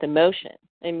same with emotion.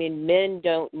 I mean, men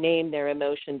don't name their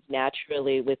emotions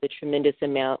naturally with a tremendous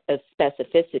amount of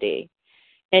specificity.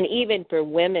 And even for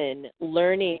women,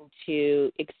 learning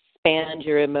to expand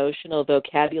your emotional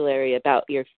vocabulary about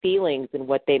your feelings and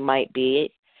what they might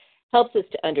be helps us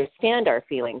to understand our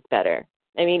feelings better.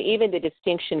 I mean, even the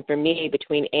distinction for me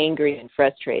between angry and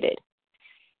frustrated.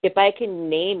 If I can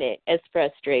name it as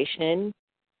frustration,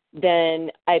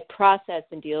 then I process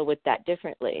and deal with that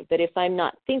differently. But if I'm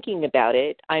not thinking about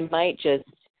it, I might just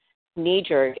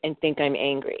knee-jerk and think I'm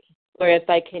angry. Or if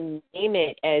I can name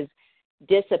it as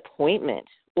disappointment,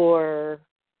 or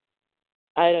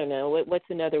I don't know, what's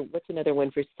another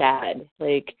one for sad?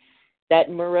 Like that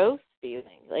morose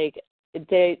feeling. Like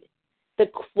the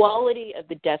quality of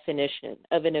the definition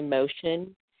of an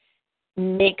emotion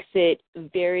makes it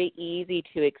very easy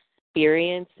to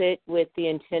experience it with the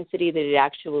intensity that it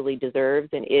actually deserves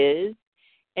and is,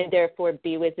 and therefore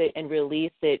be with it and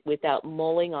release it without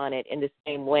mulling on it in the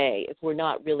same way if we're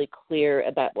not really clear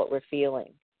about what we're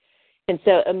feeling. And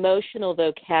so emotional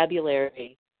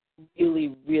vocabulary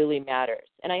really, really matters.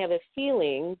 And I have a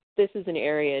feeling this is an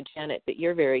area, Janet, that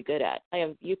you're very good at.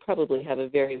 You probably have a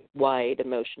very wide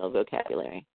emotional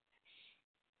vocabulary.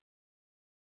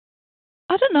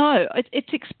 I don't know. It's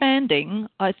expanding,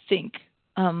 I think.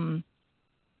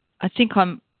 I think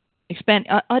I'm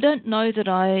expanding. I don't know that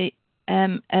I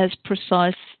am as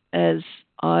precise as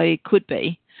I could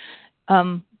be.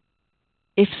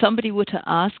 If somebody were to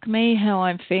ask me how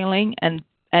I'm feeling and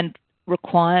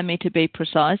require me to be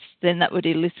precise, then that would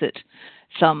elicit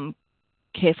some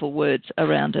careful words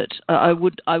around it. I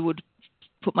would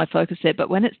put my focus there. But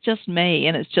when it's just me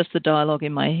and it's just the dialogue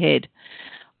in my head,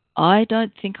 I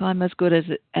don't think I'm as good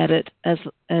at it as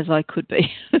I could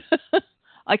be.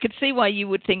 I could see why you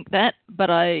would think that, but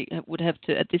I would have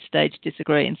to, at this stage,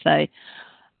 disagree and say,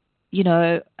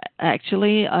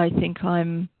 actually, I think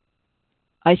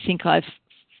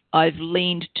I've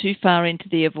leaned too far into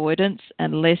the avoidance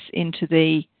and less into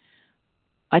the.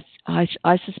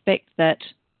 I suspect that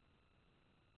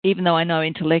even though I know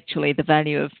intellectually the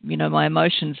value of my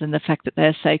emotions and the fact that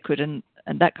they're sacred and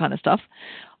that kind of stuff,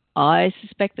 I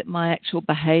suspect that my actual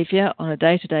behaviour on a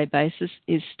day-to-day basis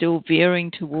is still veering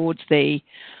towards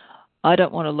I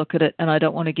don't want to look at it and I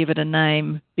don't want to give it a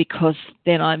name because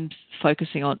then I'm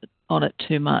focusing on it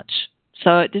too much.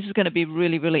 So this is going to be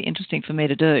really, really interesting for me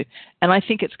to do. And I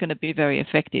think it's going to be very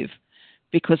effective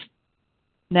because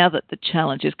now that the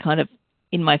challenge is kind of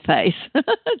in my face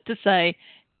to say,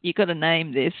 you've got to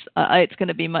name this, it's going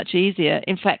to be much easier.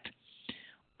 In fact,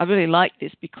 I really like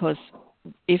this because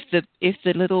if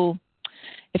the little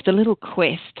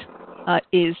quest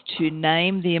is to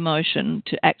name the emotion,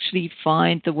 to actually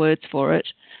find the words for it,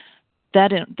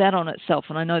 that on itself,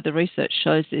 and I know the research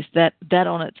shows this, that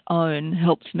on its own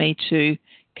helps me to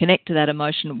connect to that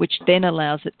emotion, which then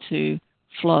allows it to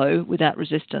flow without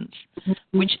resistance,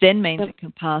 which then means it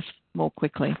can pass more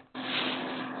quickly.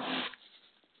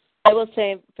 I will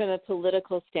say, from a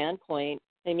political standpoint,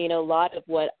 I mean, a lot of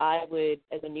what I would,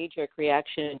 as a knee-jerk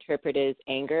reaction, interpret as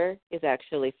anger is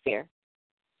actually fear.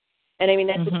 And I mean,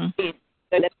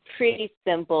 that's a pretty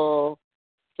simple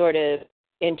sort of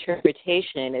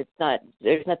interpretation.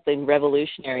 There's nothing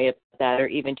revolutionary about that or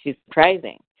even too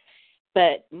surprising.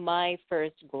 But my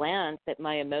first glance at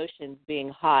my emotions being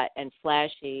hot and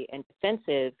flashy and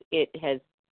defensive,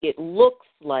 it looks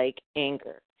like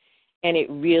anger. And it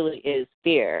really is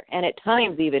fear. And at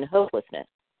times even hopelessness.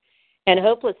 And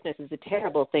hopelessness is a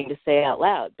terrible thing to say out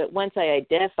loud. But once I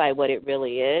identify what it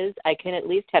really is, I can at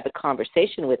least have a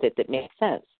conversation with it that makes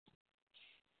sense.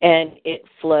 And it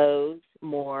flows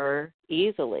more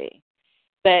easily.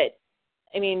 But,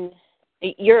 I mean,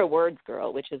 you're a words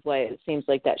girl, which is why it seems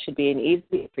like that should be an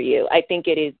easy for you. I think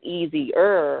it is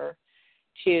easier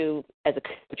to, as a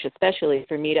coach especially,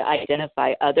 for me to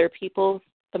identify other people's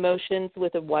emotions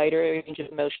with a wider range of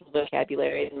emotional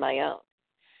vocabulary than my own.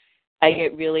 I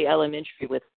get really elementary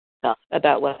with stuff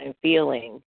about what I'm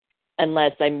feeling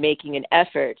unless I'm making an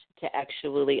effort to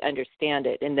actually understand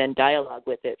it and then dialogue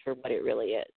with it for what it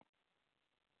really is.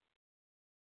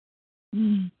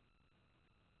 Mm.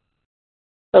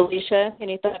 Alicia,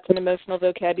 any thoughts on emotional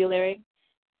vocabulary?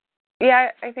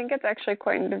 Yeah, I think it's actually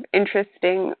quite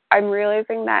interesting. I'm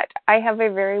realizing that I have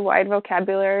a very wide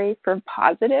vocabulary for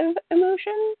positive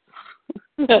emotions.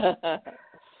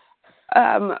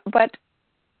 But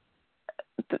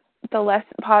the less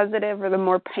positive or the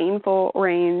more painful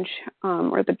range,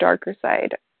 or the darker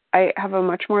side, I have a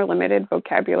much more limited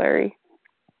vocabulary.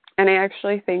 And I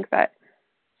actually think that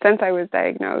since I was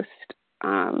diagnosed,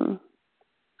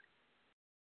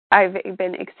 I've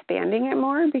been expanding it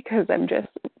more because I'm just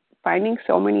finding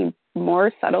so many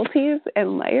more subtleties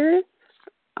and layers.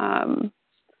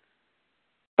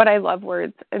 But I love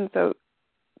words, and so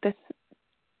this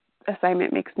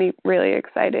assignment makes me really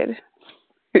excited,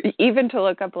 even to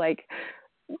look up like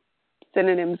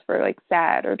synonyms for like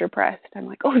sad or depressed. I'm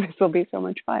like, oh, this will be so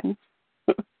much fun.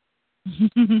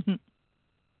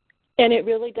 And it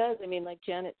really does. I mean, like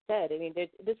Janet said, I mean,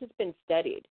 this has been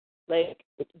studied. Like,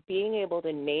 being able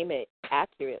to name it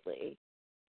accurately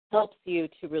helps you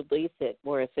to release it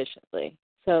more efficiently.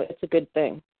 So it's a good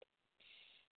thing.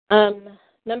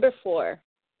 Number 4,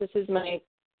 this is my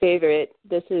favorite.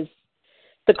 This is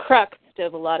the crux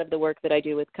of a lot of the work that I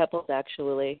do with couples,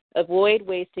 actually. Avoid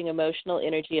wasting emotional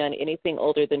energy on anything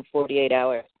older than 48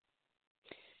 hours.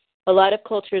 A lot of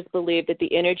cultures believe that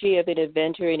the energy of an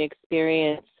event or an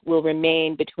experience will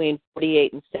remain between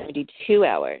 48 and 72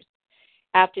 hours.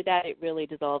 After that, it really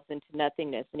dissolves into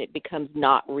nothingness and it becomes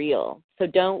not real. So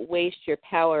don't waste your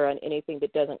power on anything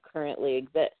that doesn't currently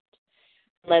exist,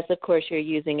 unless, of course, you're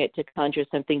using it to conjure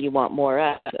something you want more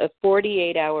of. A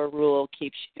 48-hour rule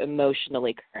keeps you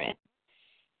emotionally current.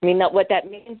 I mean, what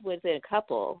that means within a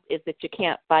couple is that you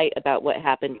can't fight about what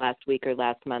happened last week or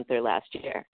last month or last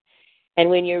year. And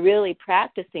when you're really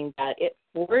practicing that, it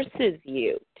forces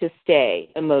you to stay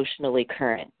emotionally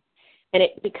current. And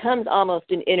it becomes almost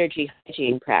an energy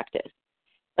hygiene practice.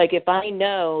 Like, if I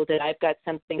know that I've got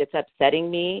something that's upsetting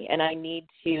me and I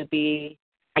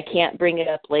can't bring it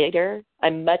up later,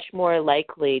 I'm much more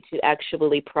likely to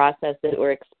actually process it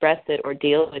or express it or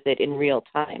deal with it in real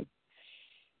time.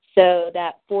 So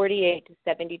that 48 to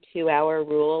 72-hour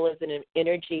rule as an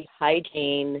energy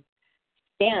hygiene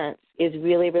stance is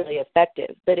really, really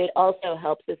effective. But it also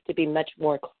helps us to be much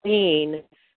more clean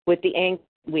with the anger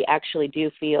we actually do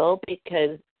feel,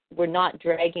 because we're not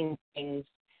dragging things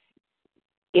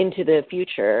into the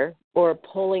future or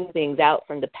pulling things out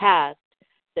from the past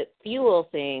that fuel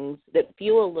things, that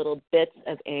fuel little bits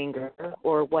of anger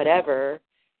or whatever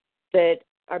that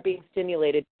are being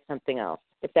stimulated by something else,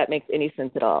 if that makes any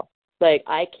sense at all. Like,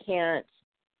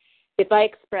 if I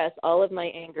express all of my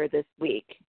anger this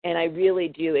week and I really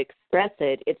do express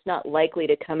it, it's not likely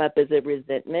to come up as a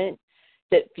resentment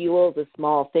that fuels a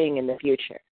small thing in the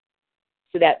future.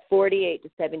 So that 48 to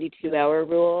 72-hour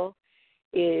rule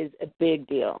is a big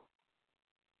deal.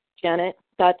 Janet,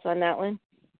 thoughts on that one?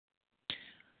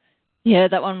 Yeah,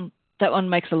 that one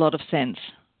makes a lot of sense.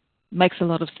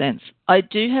 I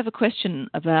do have a question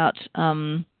about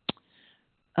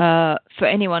for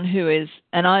anyone who is,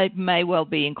 and I may well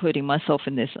be including myself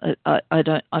in this.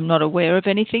 I'm not aware of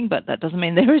anything, but that doesn't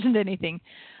mean there isn't anything.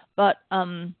 But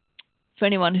for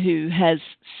anyone who has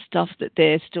stuff that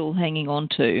they're still hanging on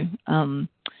to,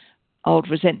 old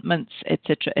resentments,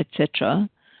 etc.,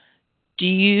 do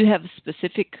you have a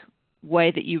specific way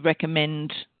that you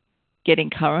recommend getting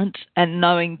current? And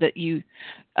knowing that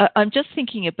I'm just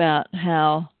thinking about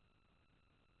how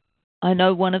I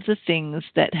know one of the things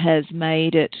that has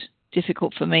made it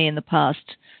difficult for me in the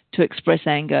past to express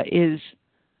anger is,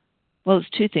 well, it's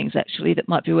 2 things actually that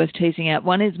might be worth teasing out.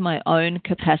 One is my own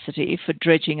capacity for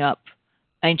dredging up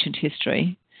ancient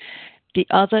history. The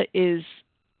other is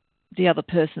the other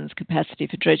person's capacity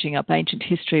for dredging up ancient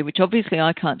history, which obviously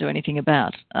I can't do anything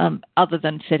about, other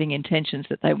than setting intentions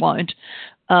that they won't.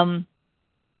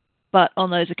 But on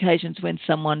those occasions when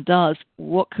someone does,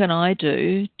 what can I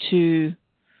do to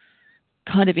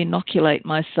kind of inoculate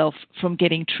myself from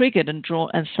getting triggered and drawn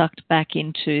and sucked back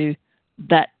into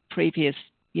that previous,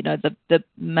 the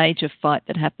major fight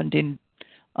that happened in,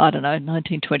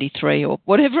 1923 or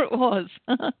whatever it was,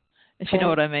 if you know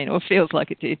what I mean, or feels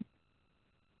like it did.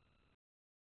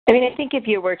 I mean, I think if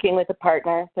you're working with a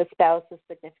partner, a spouse, a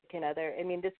significant other, I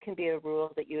mean, this can be a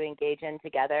rule that you engage in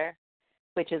together,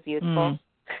 which is useful.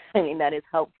 I mean, that is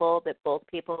helpful that both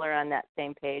people are on that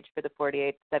same page for the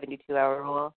 48 to 72-hour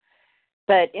rule.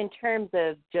 But in terms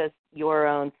of just your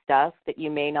own stuff that you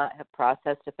may not have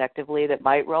processed effectively that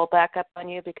might roll back up on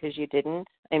you because you didn't,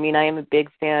 I mean, I am a big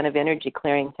fan of energy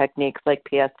clearing techniques like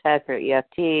PS Tech or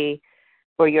EFT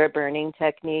or your burning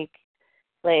technique.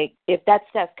 Like, if that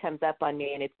stuff comes up on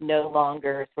me and it's no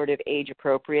longer sort of age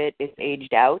appropriate, it's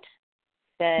aged out,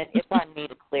 then it's on me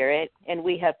to clear it, and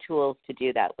we have tools to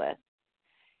do that with.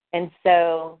 And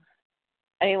so,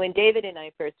 I mean, when David and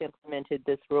I first implemented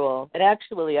this rule, and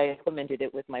actually I implemented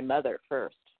it with my mother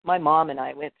first. My mom and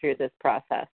I went through this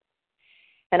process.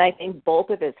 And I think both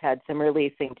of us had some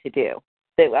releasing to do.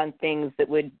 on things that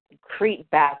would creep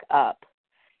back up.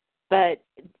 But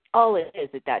all it is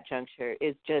at that juncture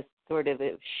is just sort of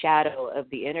a shadow of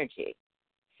the energy.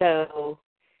 So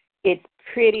it's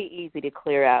pretty easy to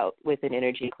clear out with an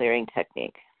energy clearing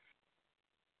technique.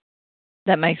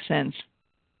 That makes sense.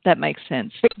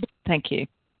 Thank you.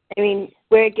 I mean,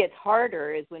 where it gets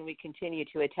harder is when we continue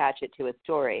to attach it to a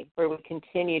story, where we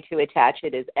continue to attach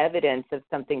it as evidence of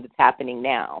something that's happening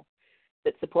now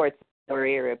that supports a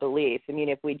story or a belief. I mean,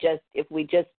 if we just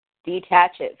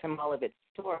detach it from all of its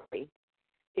story,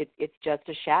 it's just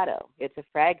a shadow. It's a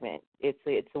fragment.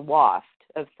 It's a waft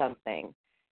of something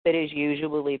that is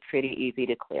usually pretty easy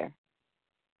to clear.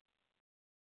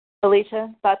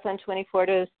 Alicia, thoughts on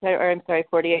 48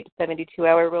 to 72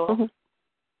 hour rule? Mm-hmm.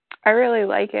 I really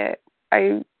like it.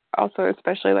 I also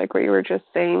especially like what you were just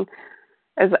saying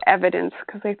as evidence,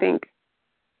 because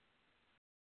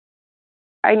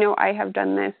I know I have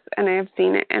done this and I have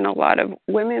seen it in a lot of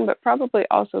women, but probably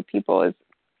also people, as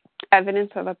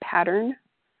evidence of a pattern,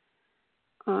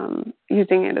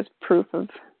 using it as proof of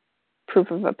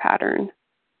a pattern.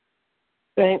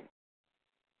 Right.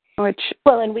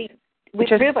 And we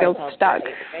just prove feels ourselves stuck.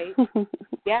 Right?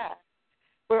 Yeah.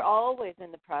 We're always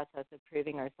in the process of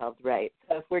proving ourselves right.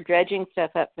 So if we're dredging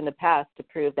stuff up from the past to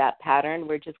prove that pattern,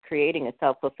 we're just creating a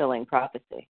self-fulfilling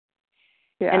prophecy.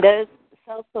 Yeah. And those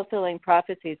self-fulfilling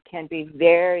prophecies can be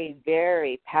very,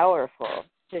 very powerful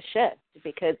to shift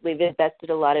because we've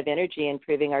invested a lot of energy in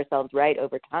proving ourselves right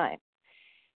over time.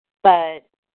 But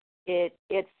it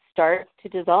starts to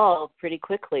dissolve pretty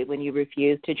quickly when you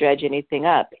refuse to dredge anything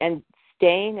up. And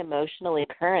staying emotionally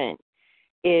current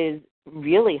is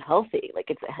really healthy. Like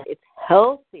it's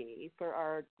healthy for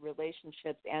our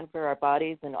relationships and for our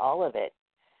bodies and all of it.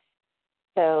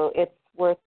 So it's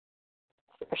worth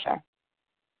for sure.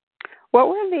 What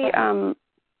were the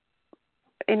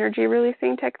energy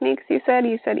releasing techniques you said?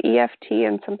 You said EFT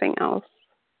and something else.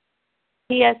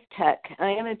 PS Tech. I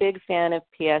am a big fan of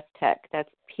PS Tech. That's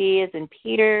P as in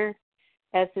Peter,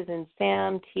 S as in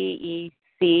Sam,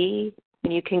 TEC.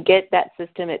 And you can get that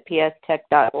system at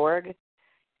pstech.org.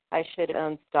 I should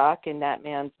own stock in that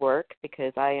man's work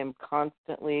because I am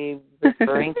constantly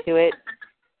referring to it.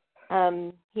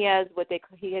 He has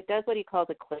he does what he calls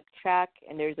a click track,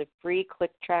 and there's a free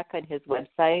click track on his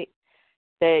website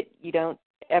that you don't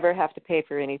ever have to pay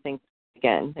for anything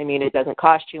again. I mean, it doesn't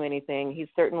cost you anything. He's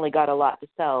certainly got a lot to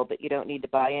sell, but you don't need to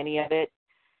buy any of it.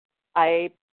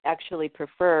 I actually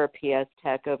prefer PS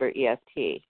Tech over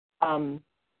EFT.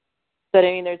 But,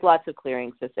 I mean, there's lots of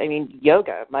clearing systems. I mean,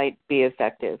 yoga might be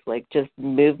effective, like just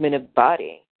movement of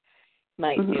body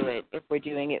might do it if we're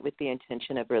doing it with the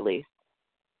intention of release.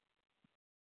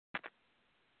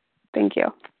 Thank you.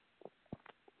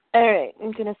 All right,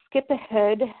 I'm going to skip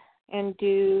ahead and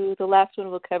do the last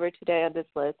one we'll cover today on this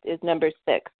list is number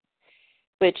 6,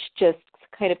 which just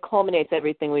kind of culminates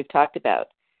everything we've talked about.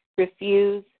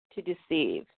 Refuse to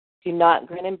deceive. Do not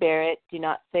grin and bear it. Do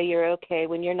not say you're okay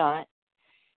when you're not.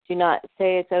 Do not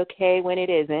say it's okay when it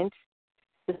isn't.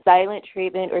 The silent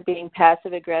treatment or being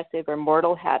passive-aggressive are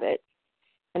mortal habits,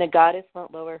 and a goddess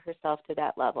won't lower herself to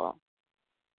that level.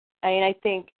 I mean, I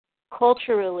think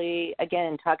culturally,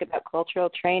 again, talk about cultural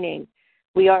training,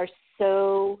 we are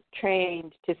so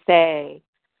trained to say,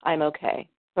 I'm okay,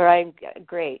 or I'm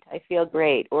great, I feel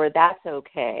great, or that's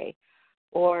okay,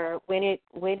 or when it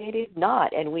is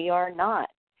not, and we are not.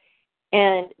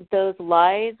 And those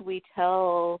lies we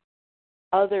tell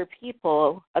other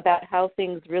people about how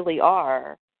things really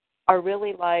are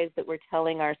really lies that we're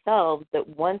telling ourselves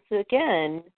that once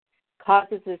again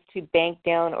causes us to bank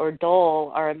down or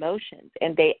dull our emotions,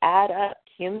 and they add up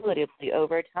cumulatively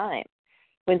over time.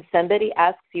 When somebody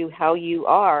asks you how you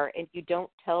are and you don't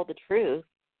tell the truth,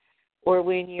 or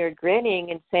when you're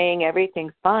grinning and saying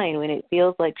everything's fine when it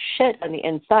feels like shit on the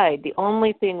inside, the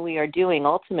only thing we are doing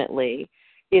ultimately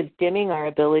is dimming our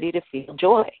ability to feel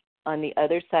joy on the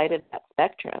other side of that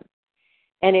spectrum.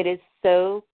 And it is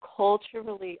so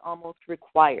culturally almost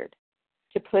required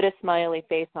to put a smiley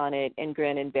face on it and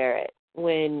grin and bear it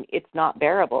when it's not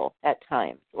bearable at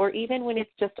times, or even when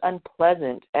it's just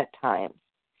unpleasant at times.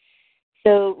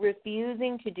 So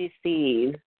refusing to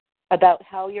deceive about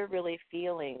how you're really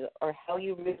feeling or how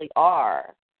you really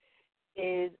are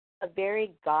is a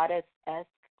very goddess-esque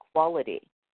quality.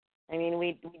 I mean,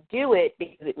 we do it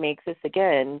because it makes us,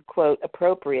 again, quote,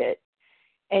 appropriate,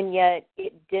 and yet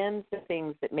it dims the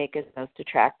things that make us most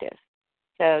attractive.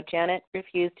 So, Janet,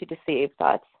 refuse to deceive.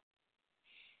 Thoughts?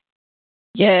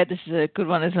 Yeah, this is a good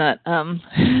one, isn't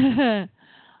it?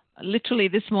 Literally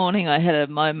this morning I had a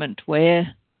moment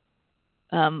where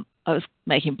I was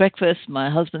making breakfast, my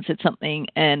husband said something,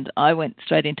 and I went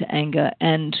straight into anger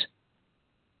and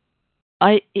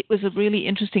it was a really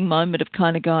interesting moment of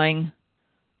kind of going,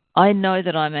 I know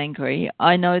that I'm angry.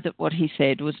 I know that what he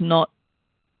said was not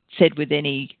said with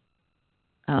any,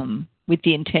 with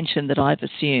the intention that I've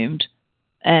assumed.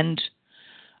 And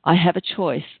I have a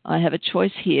choice. I have a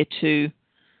choice here to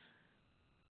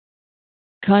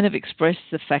kind of express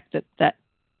the fact that that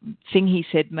thing he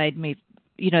said made me,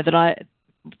 that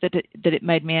it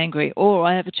made me angry. Or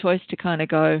I have a choice to kind of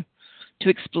go to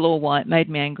explore why it made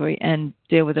me angry and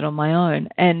deal with it on my own.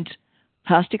 And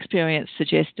past experience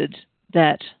suggested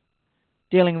that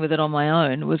dealing with it on my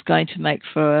own was going to make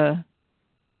for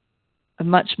a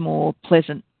much more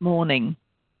pleasant morning,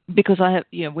 because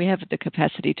we have the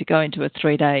capacity to go into a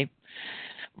 3-day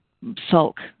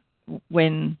sulk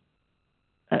when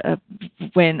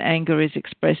anger is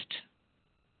expressed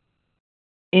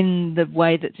in the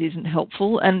way that isn't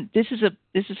helpful. And this is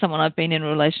someone I've been in a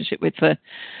relationship with for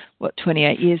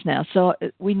 28 years now. So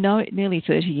we know, nearly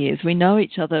 30 years. We know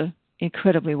each other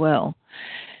incredibly well.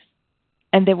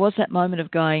 And there was that moment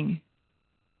of going.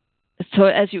 So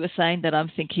as you were saying that,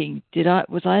 I'm thinking,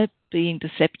 was I being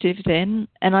deceptive then?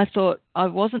 And I thought I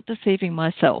wasn't deceiving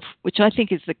myself, which I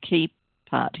think is the key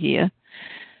part here.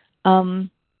 And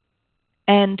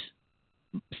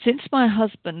since my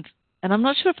husband, and I'm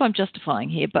not sure if I'm justifying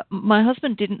here, but my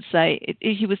husband didn't say,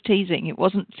 he was teasing. It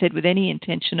wasn't said with any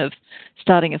intention of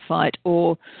starting a fight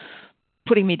or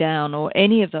putting me down or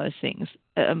any of those things.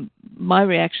 My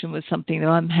reaction was something that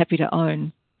I'm happy to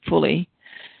own fully.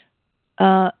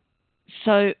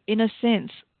 So in a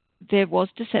sense, there was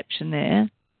deception there,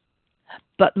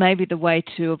 but maybe the way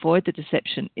to avoid the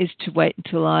deception is to wait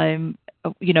until I'm,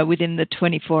 within the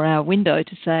 24-hour window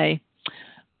to say,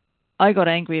 I got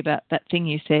angry about that thing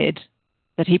you said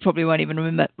that he probably won't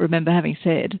even remember having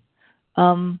said.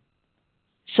 So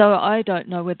I don't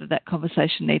know whether that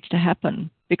conversation needs to happen,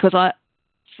 because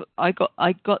I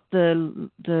got the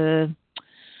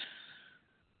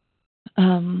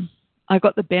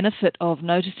benefit of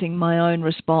noticing my own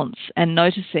response and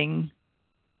noticing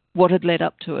what had led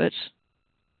up to it,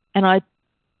 and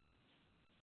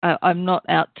I'm not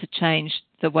out to change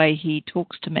the way he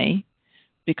talks to me,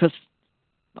 because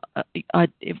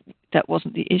that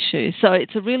wasn't the issue. So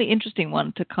it's a really interesting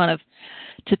one to kind of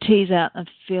to tease out and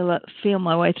feel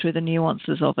my way through the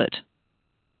nuances of it.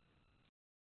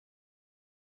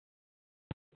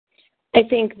 I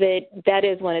think that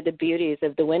is one of the beauties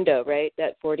of the window, right?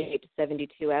 That 48 to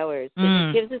 72 hours.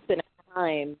 It gives us enough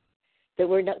time that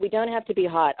we don't have to be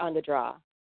hot on the draw.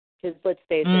 Because let's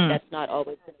face it, that's not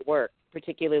always going to work,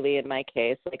 particularly in my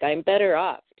case. Like, I'm better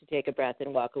off to take a breath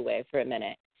and walk away for a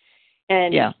minute.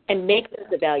 And make those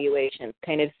evaluations,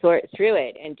 kind of sort through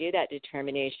it and do that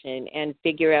determination and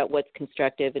figure out what's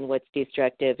constructive and what's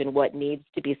destructive and what needs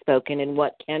to be spoken and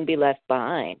what can be left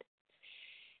behind.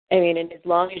 I mean, and as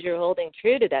long as you're holding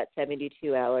true to that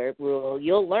 72-hour rule,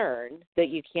 you'll learn that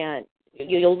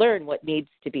you'll learn what needs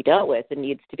to be dealt with and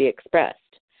needs to be expressed.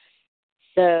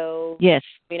 So, yes.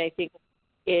 I mean, I think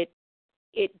it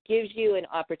gives you an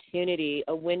opportunity,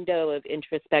 a window of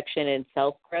introspection and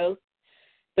self-growth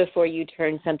before you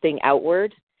turn something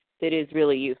outward that is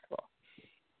really useful.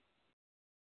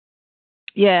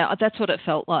 Yeah, that's what it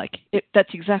felt like.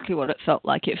 That's exactly what it felt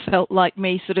like. It felt like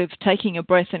me sort of taking a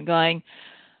breath and going,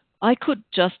 I could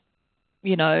just,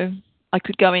 I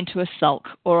could go into a sulk,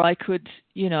 or I could,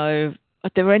 there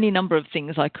were any number of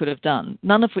things I could have done,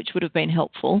 none of which would have been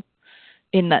helpful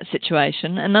in that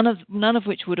situation, and none of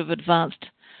which would have advanced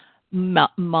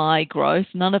my growth,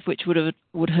 none of which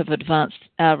would have advanced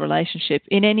our relationship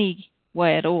in any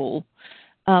way at all.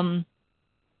 And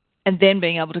then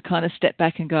being able to kind of step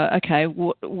back and go, okay,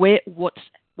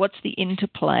 what's the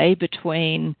interplay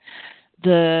between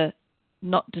the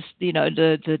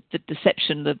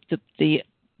deception,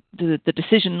 the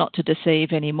decision not to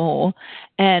deceive anymore,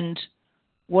 and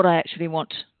what I actually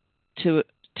want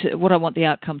what I want the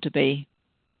outcome to be.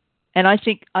 And I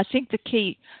think the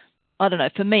key, I don't know,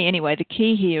 for me anyway, the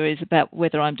key here is about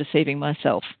whether I'm deceiving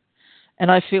myself.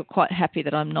 And I feel quite happy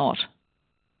that I'm not.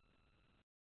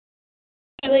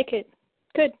 I like it.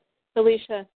 Good.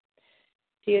 Alicia,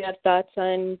 do you have thoughts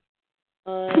on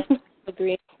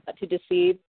agreeing not to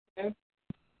deceive?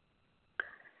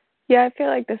 Yeah, I feel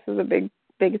like this is a big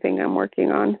thing I'm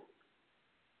working on.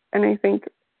 And I think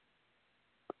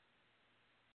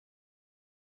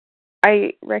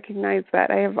I recognize that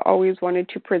I have always wanted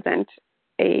to present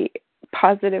a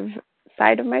positive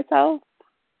side of myself.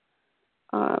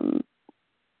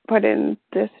 But in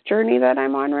this journey that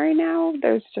I'm on right now,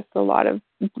 there's just a lot of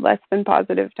less than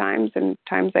positive times and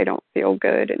times I don't feel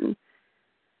good. And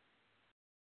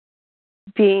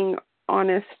being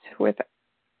honest with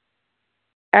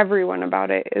everyone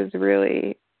about it is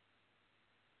really,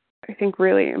 I think,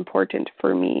 really important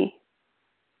for me,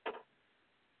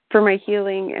 for my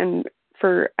healing and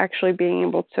for actually being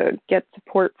able to get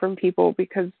support from people,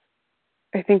 because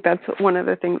I think that's one of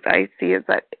the things I see is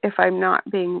that if I'm not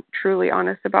being truly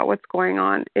honest about what's going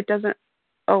on, it doesn't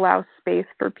allow space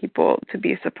for people to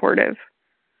be supportive.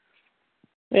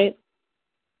 Right.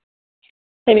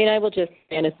 I mean, I will just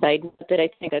say on a side note that I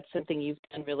think that's something you've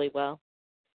done really well.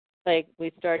 Like,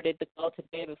 we started the call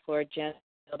today before Jen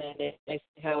and I said,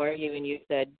 how are you? And you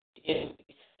said,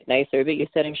 nicer, but you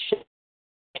said, I'm sure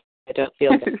I don't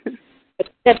feel good.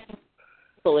 That's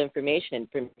helpful information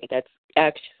for me. That's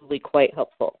actually quite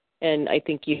helpful. And I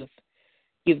think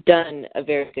you've done a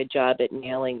very good job at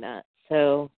nailing that.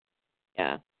 So,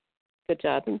 yeah, good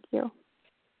job. Thank you.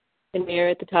 And we're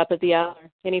at the top of the hour.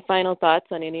 Any final thoughts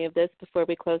on any of this before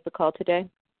we close the call today?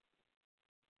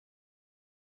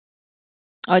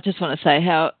 I just want to say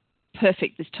how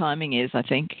perfect this timing is, I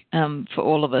think, for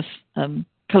all of us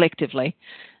collectively,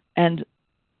 and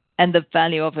the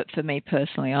value of it for me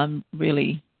personally.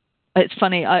 It's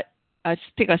funny, I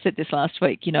think I said this last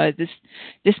week,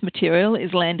 this material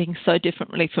is landing so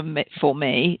differently for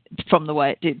me from the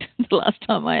way it did the last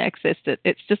time I accessed it.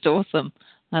 It's just awesome.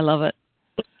 I love it.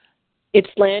 It's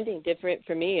landing different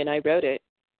for me, and I wrote it.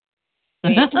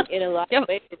 In a lot of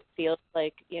ways, it feels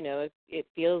like, it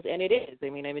feels, and it is. I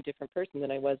mean, I'm a different person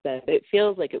than I was then, but it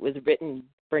feels like it was written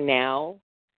for now,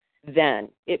 then.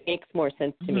 It makes more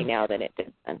sense to me now than it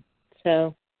did then.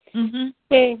 So,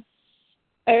 okay.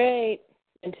 All right.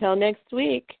 Until next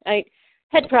week. I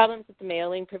had problems with the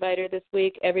mailing provider this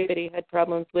week. Everybody had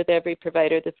problems with every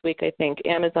provider this week, I think.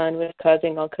 Amazon was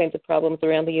causing all kinds of problems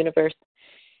around the universe.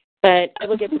 But I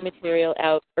will get the material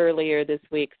out earlier this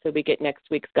week so we get next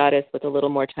week's goddess with a little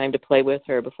more time to play with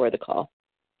her before the call.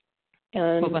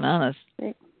 Bananas.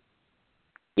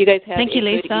 You guys have Thank you,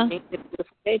 Lisa. Good evening.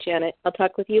 Beautiful day, Janet. I'll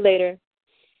talk with you later.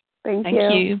 Thank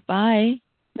you. Bye.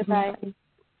 Bye-bye.